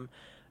program?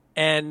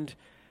 And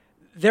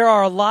there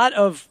are a lot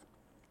of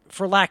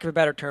for lack of a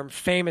better term,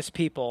 famous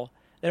people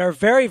that are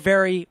very,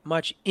 very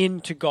much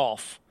into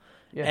golf.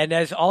 Yeah. And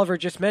as Oliver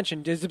just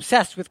mentioned, is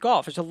obsessed with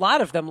golf. There's a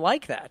lot of them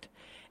like that.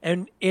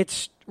 And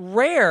it's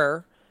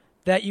rare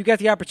that you get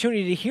the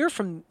opportunity to hear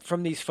from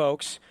these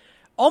folks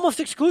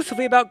almost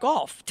exclusively about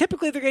golf.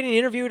 Typically, they're getting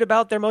interviewed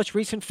about their most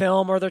recent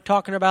film or they're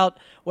talking about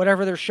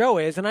whatever their show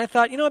is. And I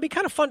thought, it'd be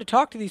kind of fun to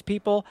talk to these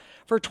people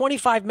for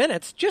 25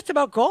 minutes just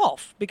about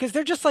golf because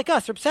they're just like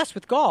us. They're obsessed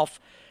with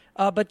golf,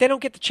 but they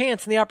don't get the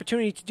chance and the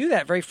opportunity to do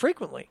that very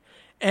frequently.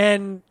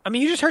 And,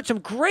 you just heard some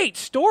great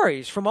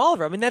stories from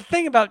Oliver. That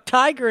thing about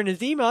Tiger and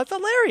his email, it's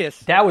hilarious.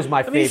 That was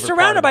my favorite he's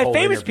surrounded part of by the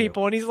famous interview.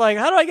 people, and he's like,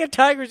 how do I get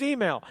Tiger's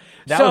email?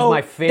 That was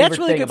my favorite that's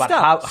really thing good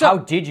about stuff. how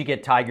did you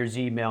get Tiger's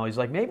email? He's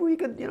like, maybe we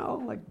could,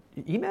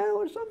 email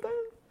or something?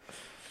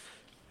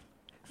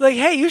 Like,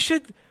 hey,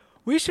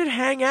 we should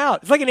hang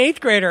out. It's like an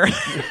 8th grader.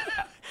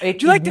 Do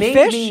you like to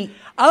fish?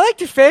 I like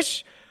to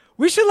fish.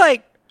 We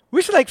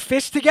should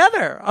fish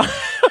together.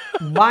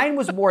 Mine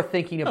was more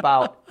thinking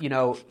about,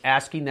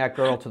 asking that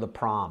girl to the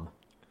prom.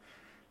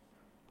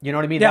 You know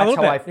what I mean? Yeah,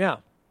 That's how yeah.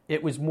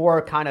 It was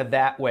more kind of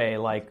that way,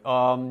 like,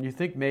 you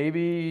think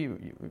maybe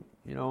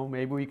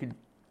we could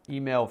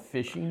email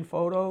fishing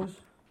photos?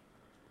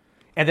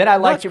 And then I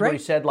liked it when he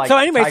said, like, so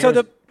anyway,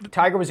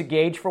 Tiger was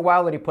engaged for a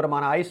while, and he put him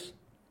on ice.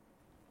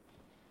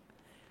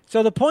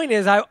 So the point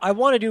is, I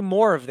want to do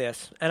more of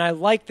this, and I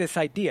like this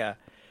idea.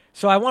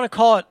 So I want to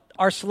call it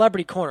our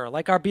Celebrity Corner,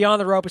 like our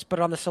Beyond the Ropes, but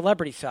on the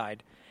celebrity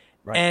side.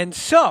 Right. And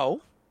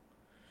so,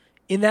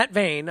 in that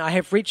vein, I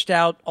have reached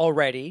out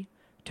already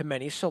to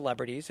many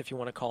celebrities, if you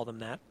want to call them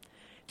that,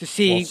 to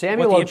see what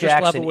the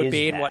interest level would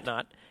be and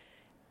whatnot.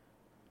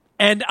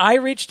 And I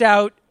reached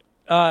out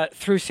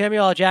through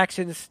Samuel L.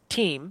 Jackson's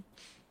team,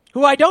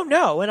 who I don't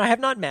know and I have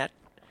not met.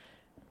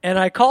 And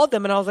I called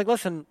them and I was like,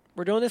 listen,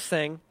 we're doing this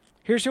thing.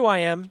 Here's who I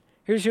am.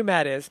 Here's who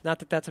Matt is. Not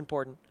that that's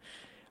important.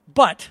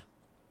 But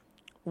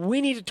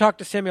we need to talk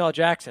to Samuel L.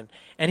 Jackson.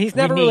 And he's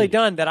never really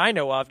done that I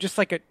know of,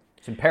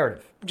 it's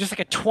imperative. Just like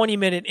a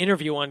 20-minute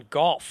interview on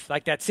golf.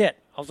 Like, that's it.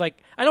 I was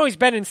like, I know he's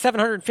been in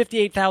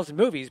 758,000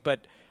 movies, but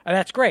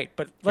that's great.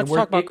 But let's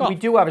talk about golf. We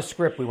do have a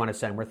script we want to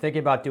send. We're thinking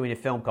about doing a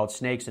film called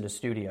Snakes in a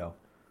Studio.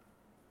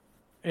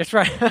 That's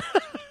right.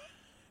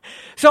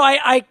 So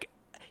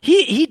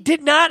he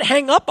did not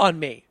hang up on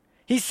me.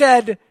 He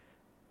said,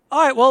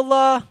 all right,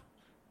 well,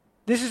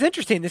 this is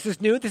interesting. This is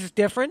new. This is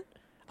different.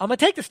 I'm going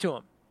to take this to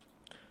him.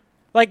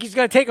 Like, he's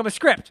going to take him a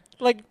script.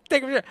 I'm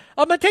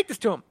going to take this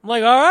to him. I'm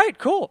like, all right,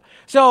 cool.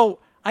 So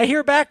I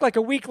hear back like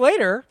a week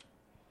later,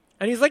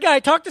 and he's like, yeah,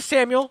 I talked to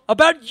Samuel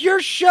about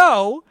your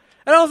show.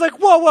 And I was like,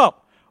 whoa.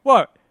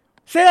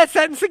 Say that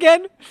sentence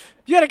again.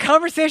 You had a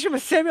conversation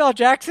with Samuel L.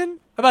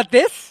 Jackson about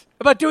this?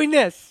 About doing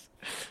this?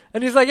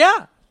 And he's like,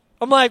 yeah.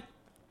 I'm like,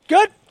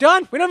 good,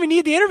 done. We don't even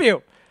need the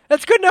interview.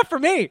 That's good enough for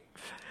me.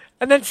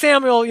 And then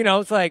Samuel,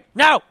 it's like,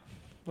 no.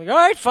 I'm like, all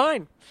right,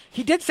 fine.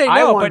 He did say no.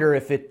 I wonder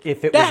if it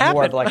was happened.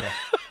 more of like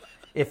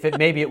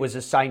maybe it was a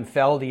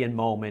Seinfeldian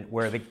moment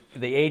where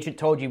the agent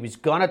told you he was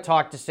going to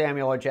talk to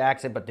Samuel L.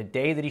 Jackson, but the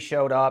day that he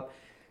showed up,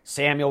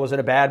 Samuel was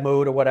in a bad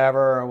mood or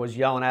whatever, or was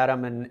yelling at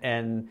him,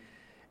 and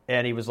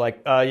he was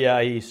like,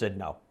 yeah, he said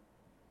no.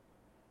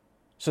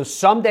 So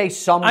someday,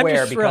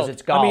 somewhere, because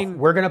it's golf,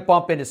 we're going to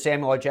bump into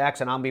Samuel L.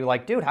 Jackson. I'll be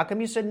like, dude, how come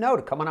you said no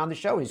to coming on the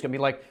show? He's going to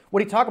be like,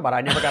 what are you talking about?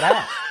 I never got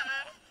asked.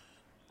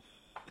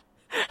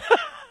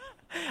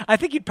 I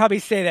think he'd probably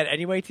say that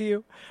anyway to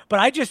you. But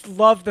I just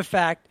love the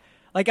fact,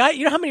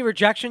 you know how many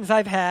rejections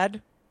I've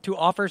had to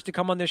offers to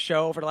come on this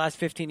show over the last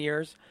 15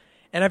 years?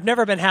 And I've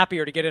never been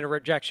happier to get in a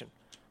rejection.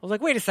 I was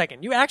like, wait a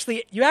second. You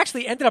actually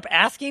ended up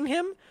asking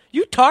him?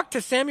 You talked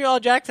to Samuel L.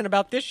 Jackson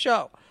about this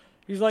show.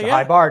 He's like, it's a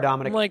high bar,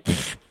 Dominic. I'm like,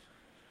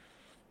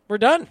 we're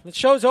done. The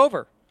show's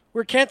over.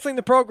 We're canceling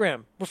the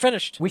program. We're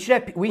finished.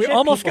 We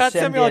almost got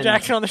Samuel L.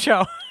 Jackson on the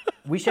show.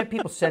 We should have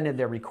people send in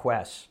their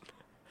requests.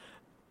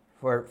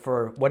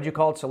 For what did you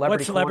call it?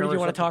 Celebrity Corner? What celebrity do you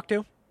want to talk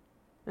to?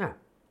 Yeah.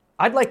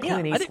 I'd like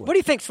Clint Eastwood. What do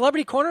you think?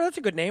 Celebrity Corner? That's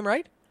a good name,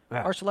 right?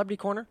 Yeah. Our Celebrity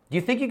Corner? Do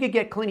you think you could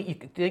get Clint? You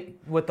could think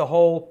with the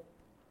whole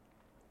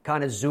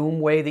kind of Zoom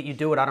way that you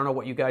do it. I don't know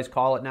what you guys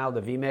call it now,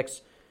 the vMix.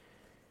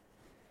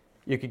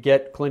 You could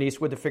get Clint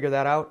Eastwood to figure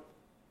that out?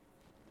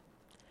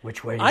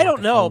 Which way? I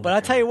don't know, but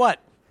I'll tell you what.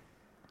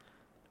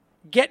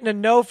 Getting a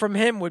no from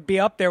him would be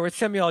up there with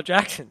Samuel L.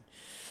 Jackson.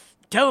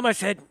 Tell him I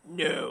said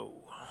no.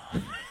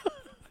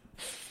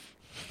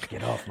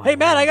 Get off my Hey,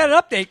 Matt, I got an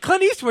update.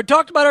 Clint Eastwood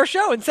talked about our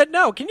show and said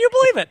no. Can you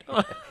believe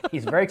it?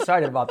 He's very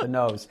excited about the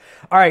no's.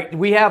 All right,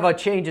 we have a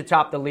change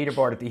atop the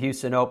leaderboard at the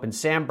Houston Open.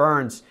 Sam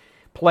Burns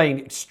playing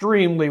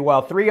extremely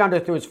well. 3 under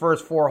through his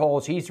first 4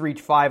 holes. He's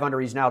reached 5 under.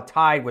 He's now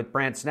tied with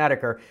Brandt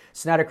Snedeker.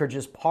 Snedeker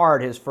just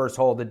parred his first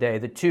hole of the day.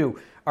 The two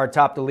are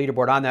atop the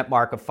leaderboard on that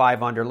mark of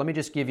 5 under. Let me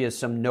just give you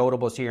some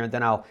notables here, and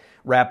then I'll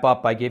wrap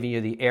up by giving you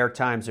the air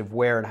times of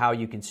where and how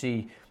you can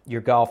see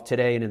your golf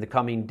today and in the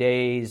coming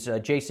days.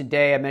 Jason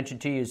Day, I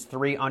mentioned to you, is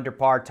 3 under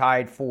par,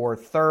 tied for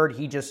third.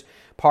 He just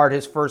parred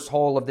his first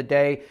hole of the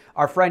day.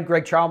 Our friend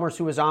Greg Chalmers,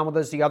 who was on with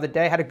us the other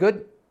day, had a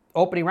good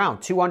opening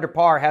round. 2 under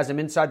par has him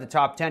inside the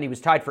top 10. He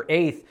was tied for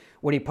 8th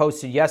when he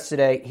posted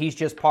yesterday. He's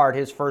just parred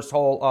his first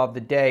hole of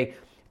the day.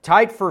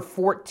 Tied for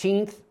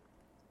 14th.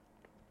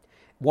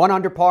 1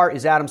 under par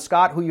is Adam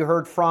Scott, who you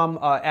heard from.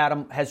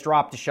 Adam has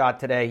dropped a shot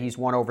today. He's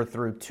 1 over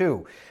through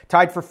 2.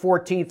 Tied for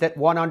 14th at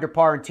 1 under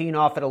par and teeing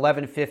off at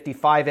 11:50,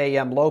 5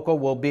 a.m. local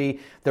will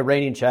be the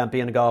reigning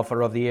champion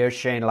golfer of the year,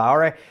 Shane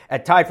Lowry.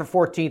 At tied for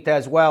 14th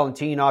as well and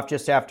teeing off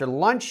just after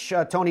lunch,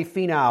 Tony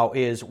Finau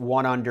is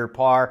 1 under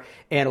par.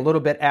 And a little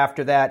bit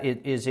after that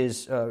is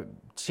his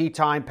tee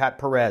time. Pat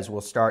Perez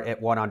will start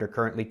at 1 under,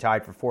 currently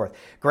tied for 4th.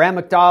 Graham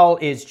McDowell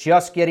is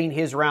just getting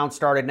his round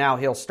started now.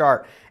 He'll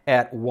start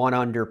at 1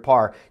 under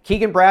par.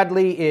 Keegan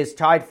Bradley is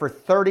tied for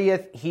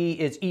 30th. He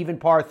is even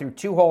par through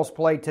 2 holes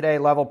played today,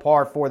 level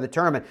par for the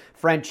tournament.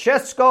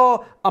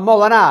 Francesco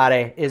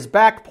Molinari is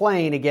back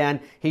playing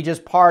again. He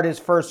just parred his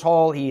first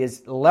hole. He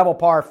is level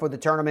par for the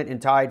tournament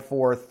and tied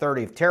for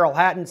 30th. Terrell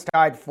Hatton's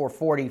tied for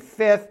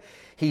 45th.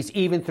 He's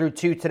even through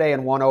 2 today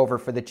and 1 over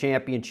for the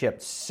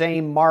championship.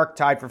 Same mark,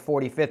 tied for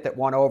 45th at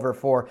 1 over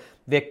for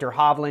Victor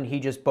Hovland. He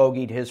just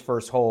bogeyed his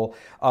first hole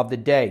of the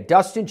day.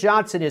 Dustin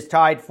Johnson is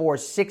tied for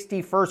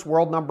 61st.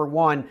 World number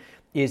 1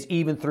 is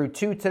even through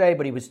 2 today,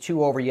 but he was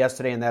 2 over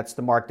yesterday, and that's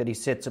the mark that he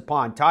sits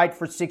upon. Tied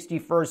for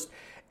 61st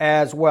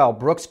as well.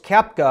 Brooks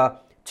Koepka,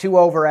 2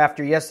 over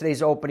after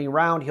yesterday's opening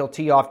round. He'll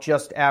tee off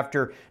just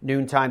after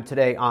noontime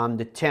today on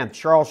the 10th.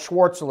 Charles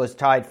Schwartzel is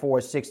tied for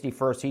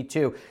 61st. He,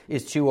 too,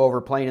 is 2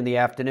 over playing in the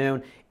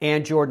afternoon.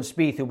 And Jordan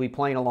Spieth, who'll be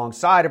playing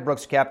alongside of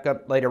Brooks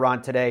Koepka later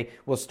on today,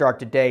 will start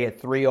today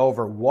at 3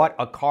 over. What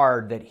a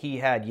card that he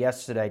had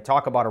yesterday.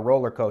 Talk about a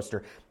roller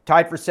coaster.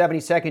 Tied for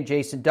 72nd,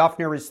 Jason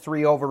Duffner is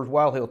 3 over as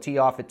well. He'll tee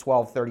off at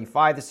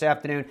 12:35 this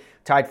afternoon.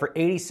 Tied for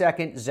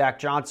 82nd, Zach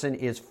Johnson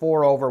is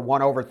 4 over,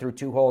 1 over through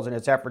 2 holes in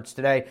his efforts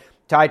today.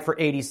 Tied for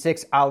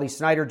 86, Ali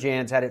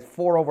Snyder-Jans had it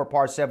 4 over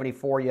par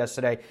 74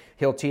 yesterday.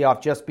 He'll tee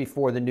off just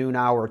before the noon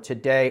hour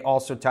today.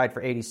 Also tied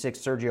for 86,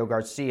 Sergio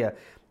Garcia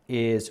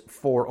is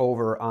 4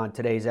 over on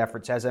today's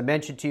efforts. As I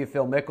mentioned to you,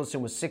 Phil Mickelson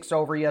was 6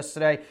 over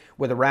yesterday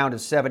with a round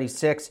of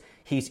 76.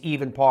 He's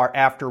even par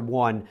after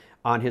 1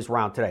 on his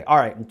round today. All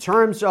right, in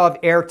terms of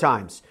air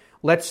times,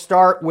 let's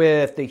start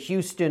with the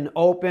Houston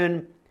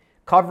Open.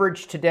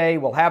 Coverage today,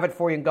 we'll have it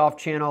for you in Golf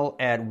Channel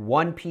at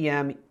 1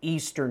 p.m.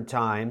 Eastern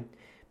Time.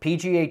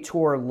 PGA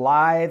Tour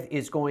Live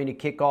is going to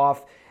kick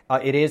off.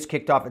 It is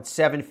kicked off at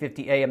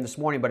 7:50 a.m. this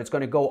morning, but it's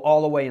going to go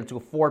all the way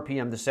until 4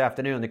 p.m. this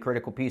afternoon, the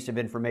critical piece of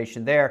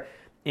information there.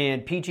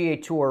 And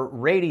PGA Tour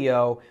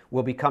Radio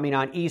will be coming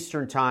on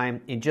Eastern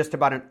Time in just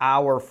about an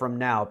hour from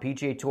now.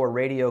 PGA Tour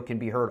Radio can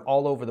be heard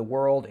all over the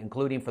world,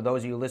 including for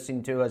those of you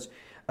listening to us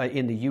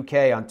in the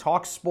UK on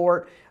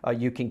TalkSport.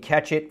 You can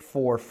catch it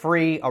for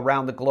free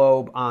around the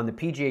globe on the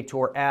PGA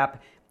Tour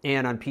app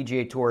and on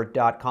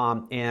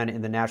PGAtour.com and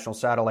in the National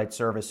Satellite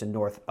Service in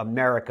North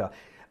America.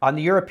 On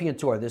the European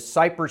Tour, this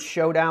Cyprus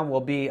Showdown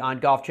will be on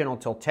Golf Channel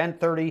until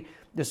 10:30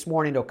 this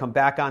morning. It'll come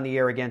back on the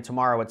air again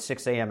tomorrow at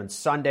 6 a.m. and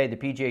Sunday. The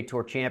PGA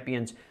Tour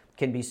Champions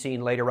can be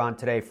seen later on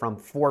today from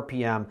 4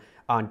 p.m.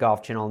 on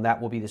Golf Channel, and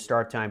that will be the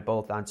start time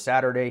both on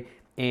Saturday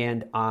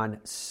and on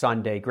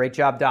Sunday. Great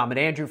job, Dom and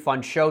Andrew.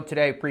 Fun show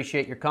today.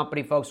 Appreciate your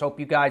company, folks. Hope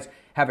you guys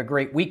have a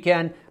great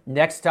weekend.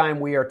 Next time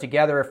we are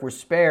together, if we're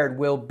spared,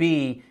 will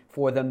be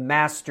for the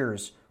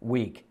Masters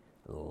Week.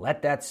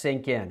 Let that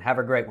sink in. Have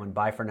a great one.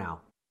 Bye for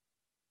now.